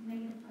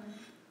 Negative 5.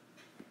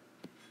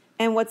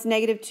 And what's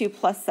negative 2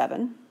 plus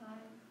 7? 5.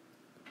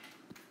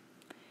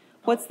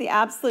 What's the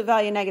absolute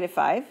value of negative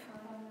 5? 5.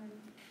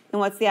 And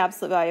what's the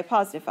absolute value of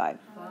positive 5?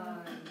 5.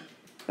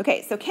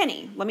 Okay, so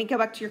Kenny, let me go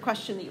back to your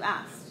question that you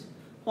asked.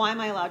 Why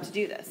am I allowed to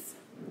do this?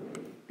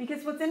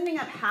 Because what's ending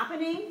up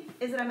happening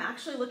is that I'm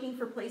actually looking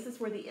for places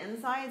where the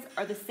insides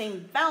are the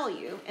same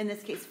value, in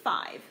this case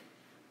 5,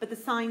 but the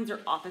signs are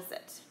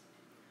opposite.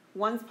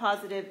 One's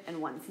positive and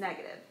one's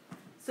negative.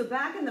 So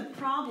back in the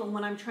problem,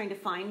 when I'm trying to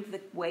find the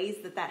ways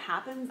that that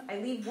happens, I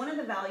leave one of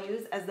the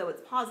values as though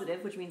it's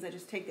positive, which means I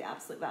just take the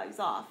absolute values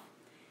off.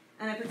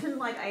 And I pretend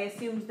like I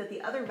assumed that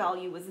the other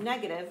value was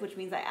negative, which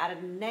means I added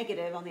a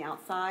negative on the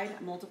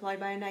outside, multiplied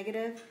by a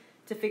negative,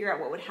 to figure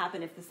out what would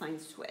happen if the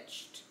signs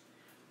switched.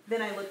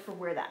 Then I look for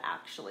where that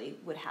actually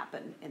would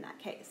happen in that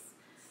case.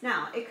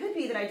 Now, it could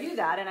be that I do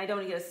that and I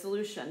don't get a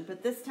solution,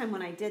 but this time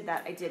when I did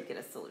that, I did get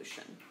a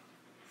solution.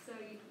 So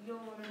you'll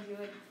want to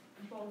do it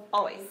both?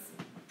 Always.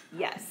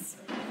 Yes.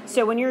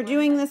 So when you're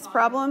doing this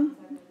problem,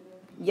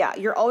 yeah,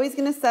 you're always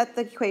going to set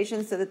the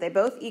equation so that they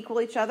both equal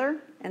each other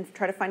and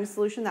try to find a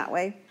solution that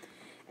way,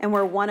 and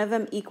where one of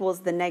them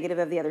equals the negative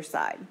of the other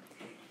side.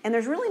 And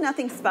there's really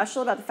nothing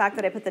special about the fact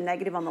that I put the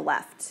negative on the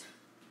left.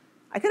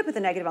 I could have put the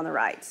negative on the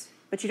right,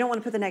 but you don't want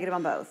to put the negative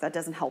on both. That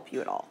doesn't help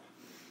you at all.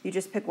 You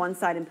just pick one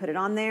side and put it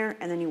on there,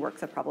 and then you work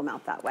the problem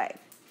out that way.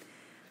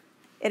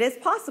 It is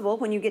possible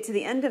when you get to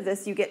the end of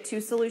this, you get 2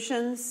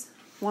 solutions,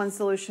 1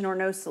 solution, or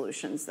no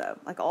solutions, though.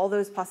 Like, all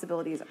those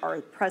possibilities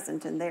are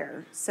present in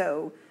there.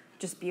 So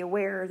just be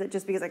aware that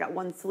just because I got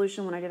 1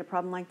 solution when I did a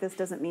problem like this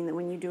doesn't mean that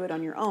when you do it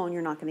on your own,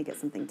 you're not going to get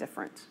something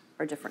different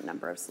or a different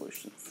number of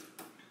solutions.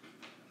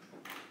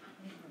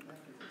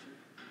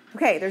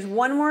 Okay, there's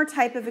one more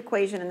type of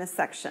equation in this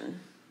section.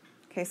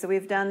 Okay, so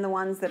we've done the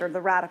ones that are the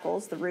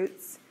radicals, the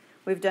roots.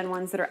 We've done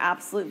ones that are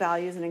absolute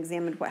values and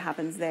examined what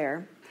happens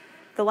there.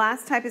 The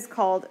last type is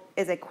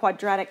a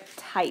quadratic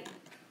type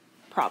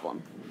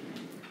problem.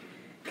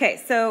 Okay,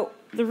 so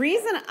the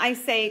reason I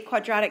say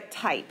quadratic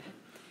type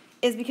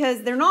is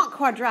because they're not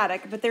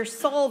quadratic, but they're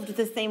solved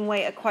the same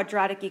way a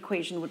quadratic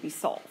equation would be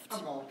solved.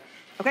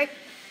 Okay,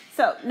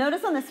 so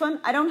notice on this one,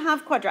 I don't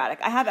have quadratic.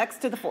 I have x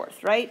to the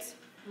 4th, right?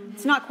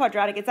 It's not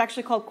quadratic. It's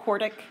actually called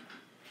quartic,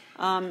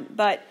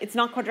 but it's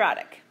not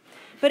quadratic.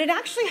 But it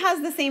actually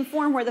has the same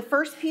form where the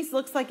first piece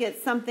looks like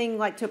it's something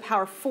like to a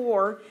power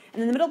 4,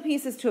 and then the middle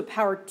piece is to a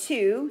power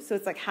 2, so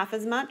it's like half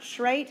as much,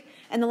 right?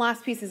 And the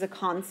last piece is a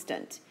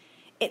constant.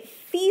 It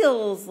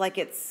feels like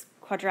it's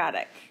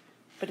quadratic,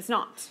 but it's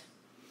not.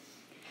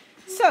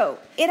 So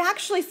it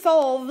actually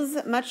solves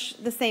much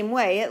the same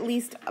way, at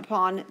least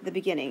upon the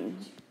beginning.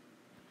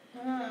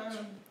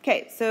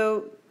 Okay,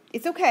 so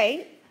it's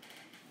okay.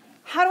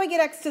 How do I get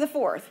x to the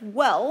 4th?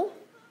 Well,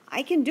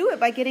 I can do it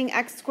by getting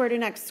x squared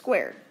and x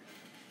squared.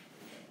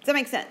 Does that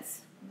make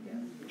sense? Yeah.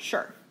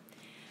 Sure.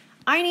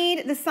 I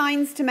need the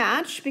signs to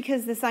match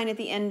because the sign at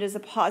the end is a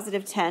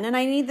positive 10, and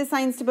I need the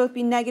signs to both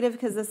be negative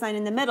because the sign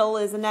in the middle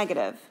is a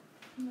negative.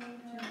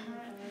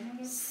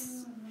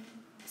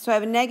 So I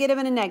have a negative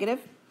and a negative,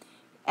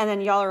 and then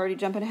y'all are already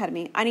jumping ahead of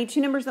me. I need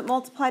 2 numbers that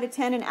multiply to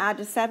 10 and add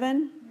to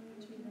 7.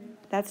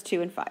 That's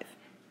 2 and 5.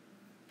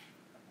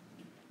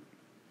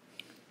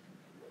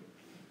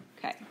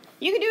 Okay.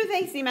 You can do the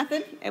AC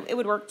method. It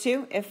would work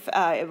too if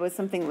it was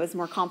something that was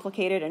more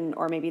complicated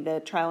or maybe the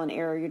trial and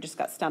error, you just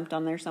got stumped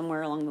on there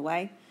somewhere along the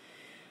way.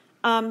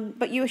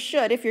 But you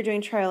should, if you're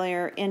doing trial and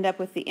error, end up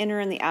with the inner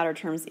and the outer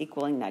terms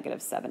equaling negative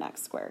 7x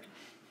squared.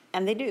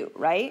 And they do,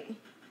 right?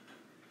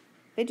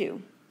 They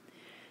do.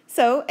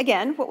 So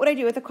again, what would I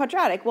do with a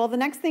quadratic? Well, the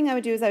next thing I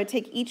would do is I would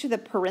take each of the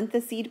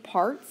parenthesed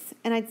parts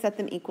and I'd set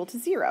them equal to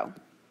 0.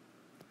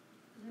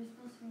 Is there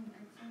supposed to be an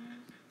x on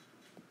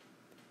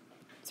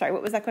it? Sorry,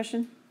 what was that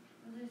question?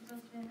 Is there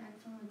supposed to be an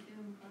x on the 2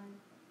 and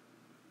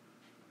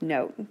 5?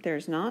 No,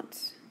 there's not.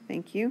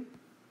 Thank you.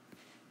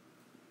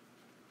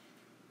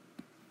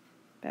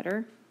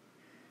 Better.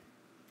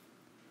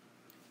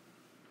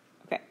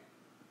 Okay.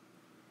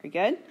 Are you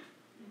good?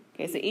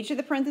 Okay, so each of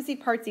the parentheses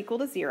parts equal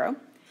to 0.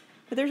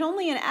 But there's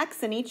only an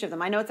x in each of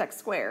them. I know it's x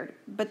squared,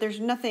 but there's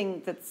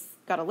nothing that's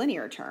got a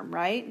linear term,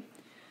 right?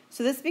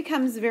 So this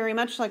becomes very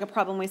much like a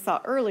problem we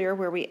saw earlier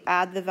where we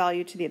add the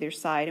value to the other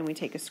side and we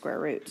take a square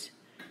root.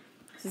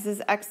 So this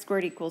is x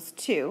squared equals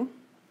 2.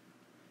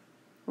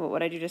 What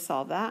would I do to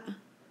solve that?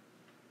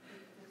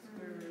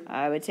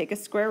 I would take a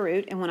square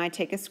root, and when I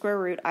take a square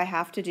root, I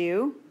have to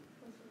do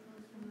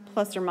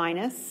plus or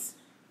minus.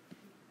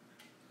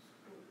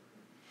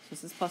 So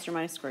this is plus or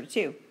minus square root of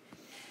 2.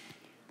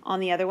 On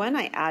the other one,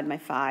 I add my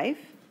 5.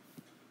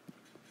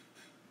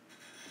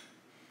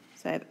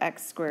 So I have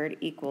x squared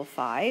equal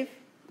 5.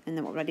 And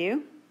then what would I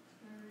do?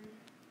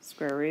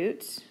 Square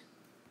root.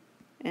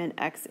 And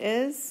x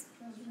is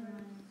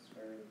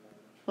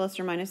plus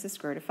or minus the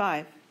square root of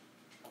 5.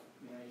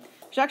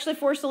 There's actually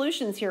 4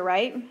 solutions here,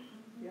 right?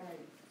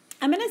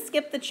 I'm going to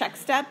skip the check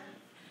step.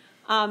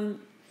 I'm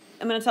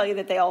going to tell you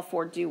that they all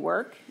 4 do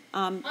work.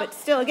 But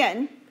still,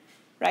 again,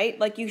 right?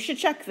 Like, you should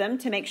check them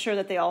to make sure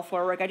that they all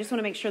 4 work. I just want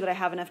to make sure that I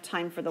have enough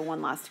time for the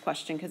one last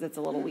question because it's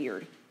a little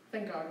weird.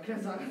 Thank God.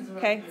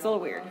 Okay, it's a little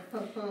weird.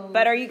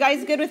 But are you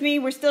guys good with me?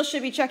 We still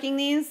should be checking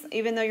these,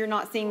 even though you're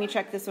not seeing me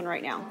check this one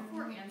right now.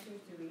 What 4 answers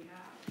do we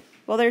have?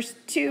 Well, there's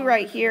 2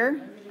 right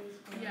here,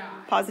 Yeah.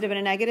 positive and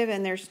a negative,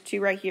 and there's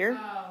 2 right here.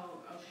 Oh,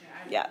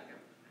 okay. Yeah.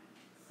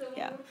 So when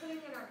Yeah. we're putting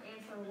in our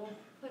answer, we'll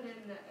put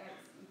in the x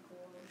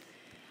equals,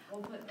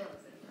 we'll put those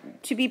in,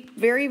 right? To be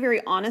very,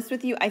 very honest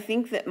with you, I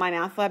think that my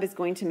math lab is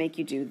going to make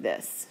you do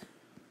this.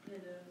 It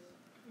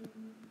is.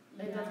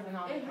 It doesn't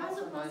have It a has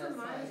a plus or minus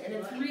sign, and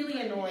it's sign.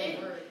 really annoying.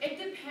 It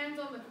depends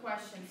on the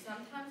question.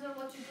 Sometimes it'll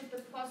let you put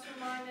the plus or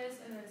minus,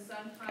 and then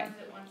sometimes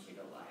it wants you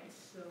to like.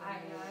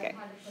 Okay. I've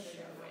had to put it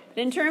away.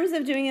 But in terms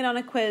of doing it on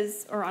a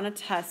quiz or on a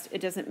test,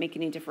 it doesn't make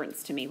any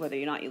difference to me whether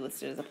or not you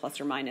list it as a plus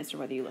or minus or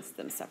whether you list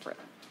them separate.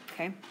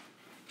 Okay?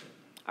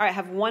 All right, I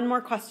have one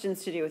more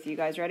questions to do with you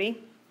guys.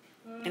 Ready?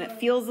 And it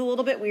feels a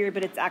little bit weird,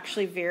 but it's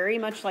actually very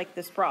much like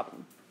this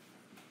problem.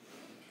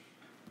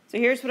 So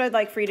here's what I'd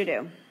like for you to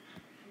do.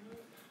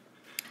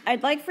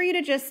 I'd like for you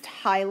to just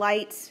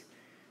highlight,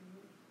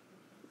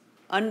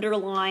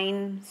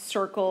 underline,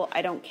 circle,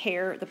 I don't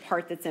care, the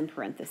part that's in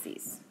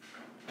parentheses.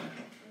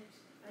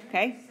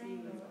 Okay?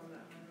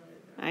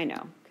 I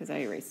know, because I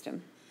erased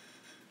them.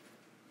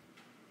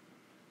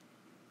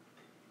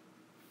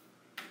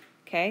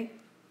 Okay?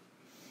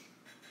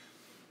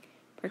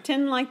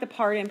 Pretend like the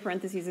part in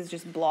parentheses is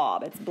just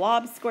blob. It's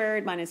blob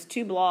squared minus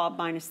 2 blob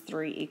minus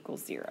 3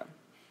 equals 0.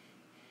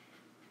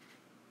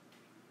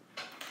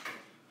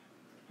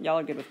 Y'all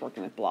are good with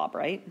working with blob,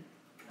 right?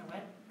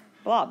 What?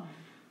 Blob.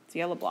 It's a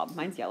yellow blob.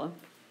 Mine's yellow.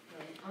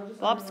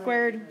 Blob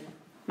squared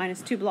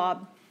minus 2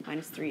 blob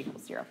minus 3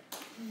 equals 0.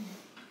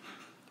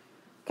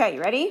 Okay,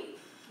 you ready?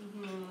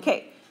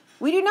 Okay.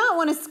 We do not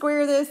want to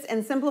square this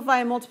and simplify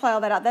and multiply all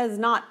that out. That is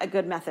not a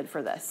good method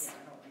for this.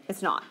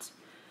 It's not.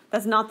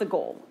 That's not the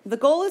goal. The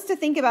goal is to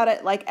think about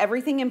it like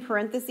everything in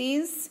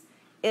parentheses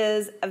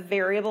is a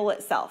variable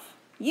itself.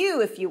 U,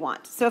 if you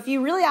want. So if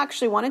you really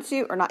actually wanted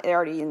to, or not,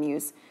 already in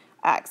use,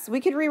 x. We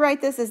could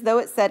rewrite this as though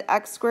it said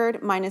x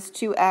squared minus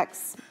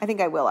 2x. I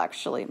think I will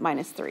actually,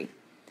 minus 3.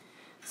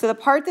 So the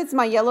part that's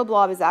my yellow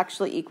blob is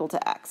actually equal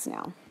to x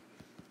now.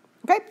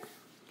 Okay?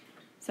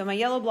 So my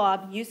yellow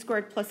blob, u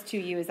squared plus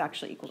 2u, is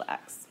actually equal to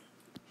x.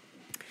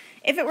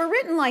 If it were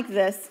written like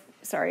this,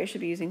 sorry, I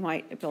should be using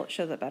white, it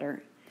shows it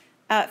better.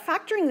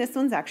 Factoring this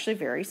one's actually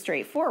very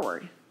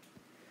straightforward.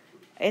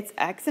 It's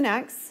x and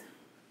x.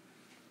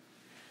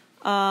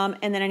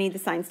 And then I need the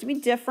signs to be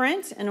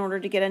different in order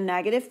to get a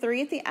negative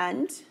 3 at the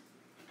end.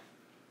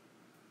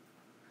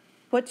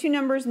 What two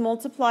numbers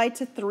multiply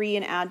to 3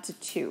 and add to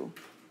 2?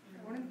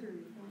 1 and 3.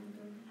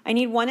 I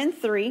need 1 and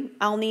 3.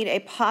 I'll need a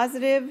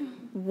positive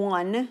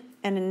 1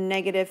 and a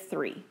negative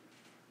 3.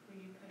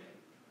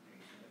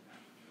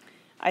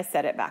 I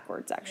said it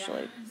backwards,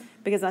 actually,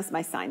 because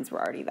my signs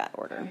were already that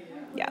order.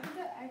 Yeah. What is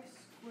the x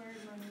squared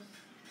minus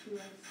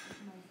 2x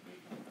minus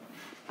 3?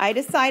 I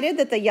decided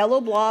that the yellow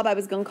blob, I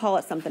was going to call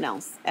it something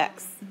else,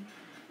 x.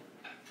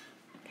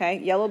 Okay,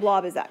 yellow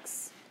blob is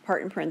x.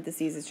 Part in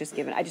parentheses is just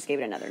given, I just gave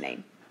it another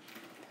name.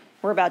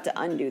 We're about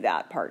to undo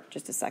that part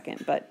just a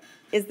second, but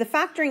is the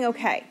factoring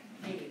okay?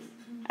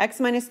 X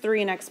minus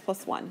 3 and x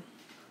plus 1.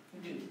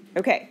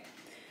 Okay,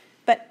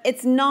 but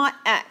it's not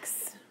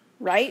x,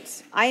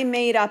 right? I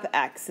made up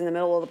x in the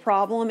middle of the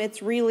problem.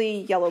 It's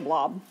really yellow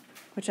blob,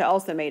 which I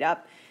also made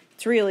up.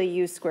 It's really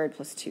u squared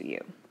plus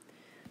 2u.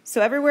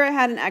 So everywhere I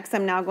had an x,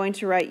 I'm now going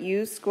to write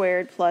u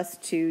squared plus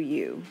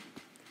 2u.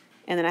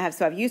 And then I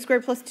have u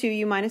squared plus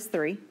 2u minus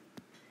 3.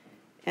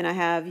 And I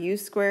have u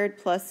squared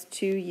plus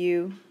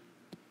 2u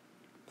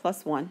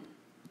plus 1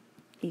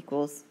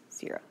 equals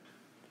 0.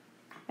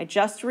 I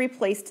just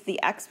replaced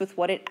the x with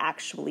what it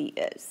actually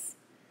is.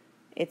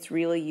 It's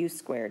really u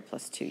squared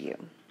plus 2u.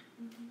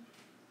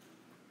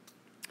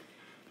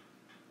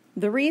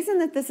 The reason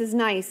that this is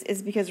nice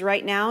is because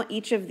right now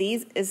each of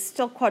these is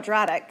still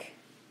quadratic,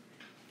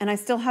 and I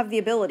still have the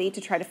ability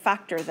to try to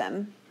factor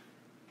them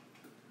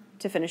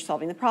to finish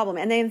solving the problem.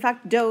 And they, in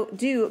fact,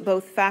 do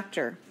both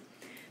factor.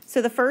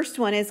 So the first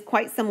one is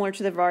quite similar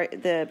to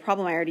the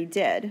problem I already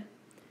did.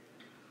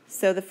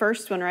 So the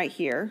first one right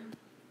here,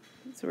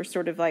 so we're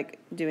sort of like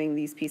doing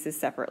these pieces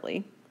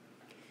separately,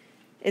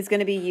 is going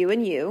to be u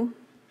and u.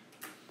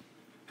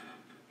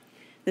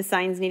 The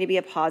signs need to be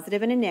a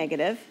positive and a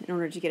negative in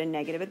order to get a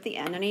negative at the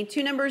end. I need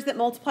two numbers that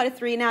multiply to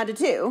 3 and add to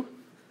 2.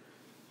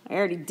 I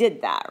already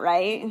did that,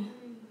 right?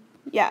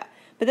 Yeah,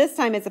 but this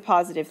time it's a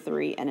positive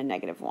 3 and a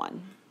negative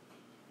 1.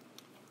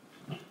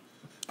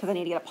 Because I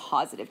need to get a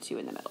positive 2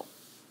 in the middle.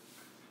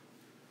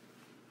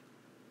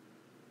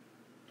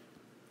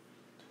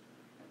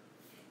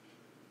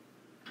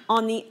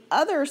 On the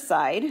other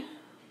side,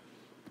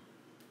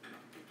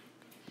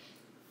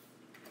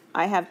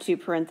 I have two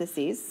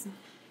parentheses,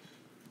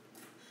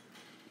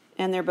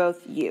 and they're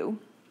both u.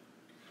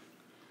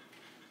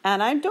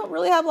 And I don't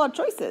really have a lot of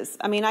choices.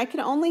 I mean, I can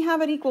only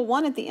have it equal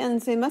 1 at the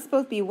end, so they must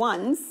both be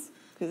 1s,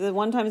 because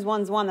 1 times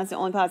 1 is 1, that's the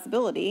only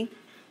possibility.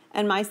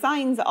 And my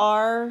signs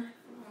are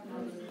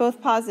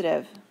both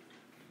positive.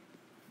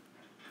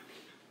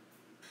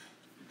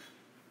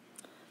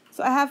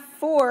 So I have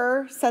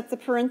 4 sets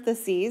of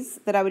parentheses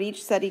that I would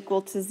each set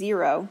equal to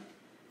 0.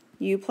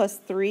 U plus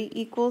 3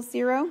 equals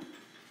 0.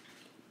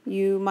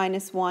 U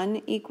minus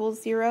 1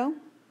 equals 0.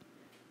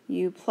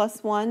 U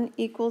plus 1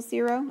 equals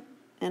 0.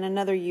 And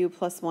another u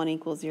plus 1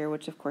 equals 0,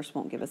 which of course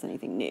won't give us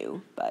anything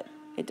new, but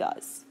it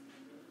does.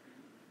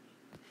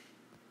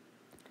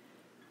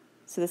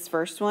 So this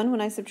first one, when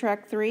I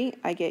subtract 3,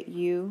 I get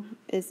u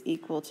is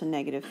equal to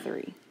negative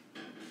 3.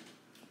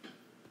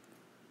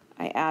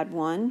 I add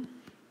 1,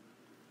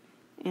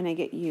 and I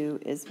get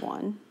u is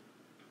 1.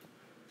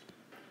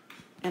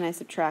 And I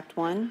subtract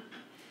 1,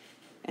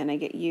 and I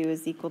get u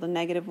is equal to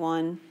negative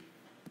 1,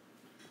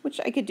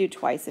 which I could do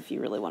twice if you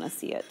really want to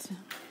see it.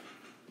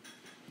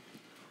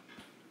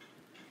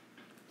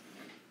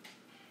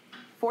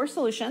 4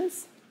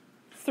 solutions,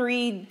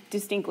 3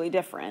 distinctly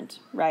different,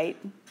 right,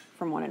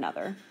 from one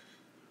another.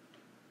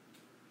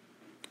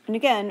 And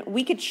again,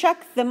 we could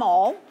check them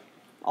all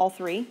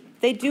 3.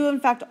 They do, in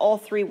fact, all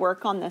 3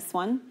 work on this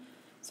one.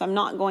 So I'm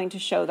not going to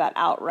show that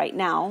out right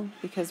now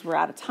because we're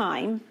out of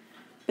time.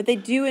 But they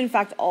do, in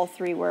fact, all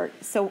 3 work.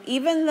 So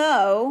even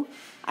though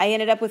I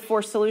ended up with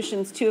 4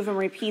 solutions, 2 of them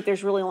repeat,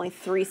 there's really only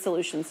 3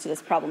 solutions to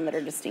this problem that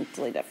are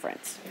distinctly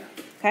different.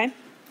 Okay?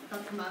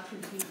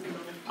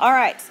 All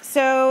right.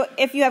 So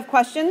if you have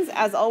questions,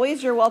 as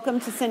always, you're welcome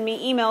to send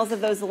me emails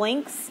of those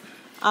links.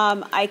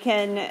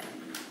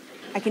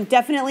 I can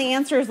definitely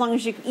answer as long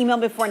as you email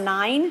before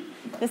 9.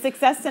 The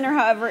Success Center,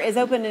 however, is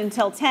open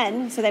until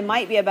 10, so they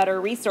might be a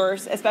better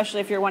resource, especially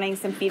if you're wanting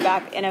some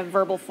feedback in a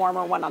verbal form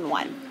or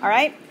one-on-one. All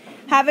right?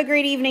 Have a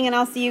great evening, and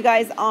I'll see you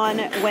guys on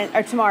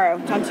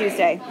tomorrow, on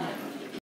Tuesday.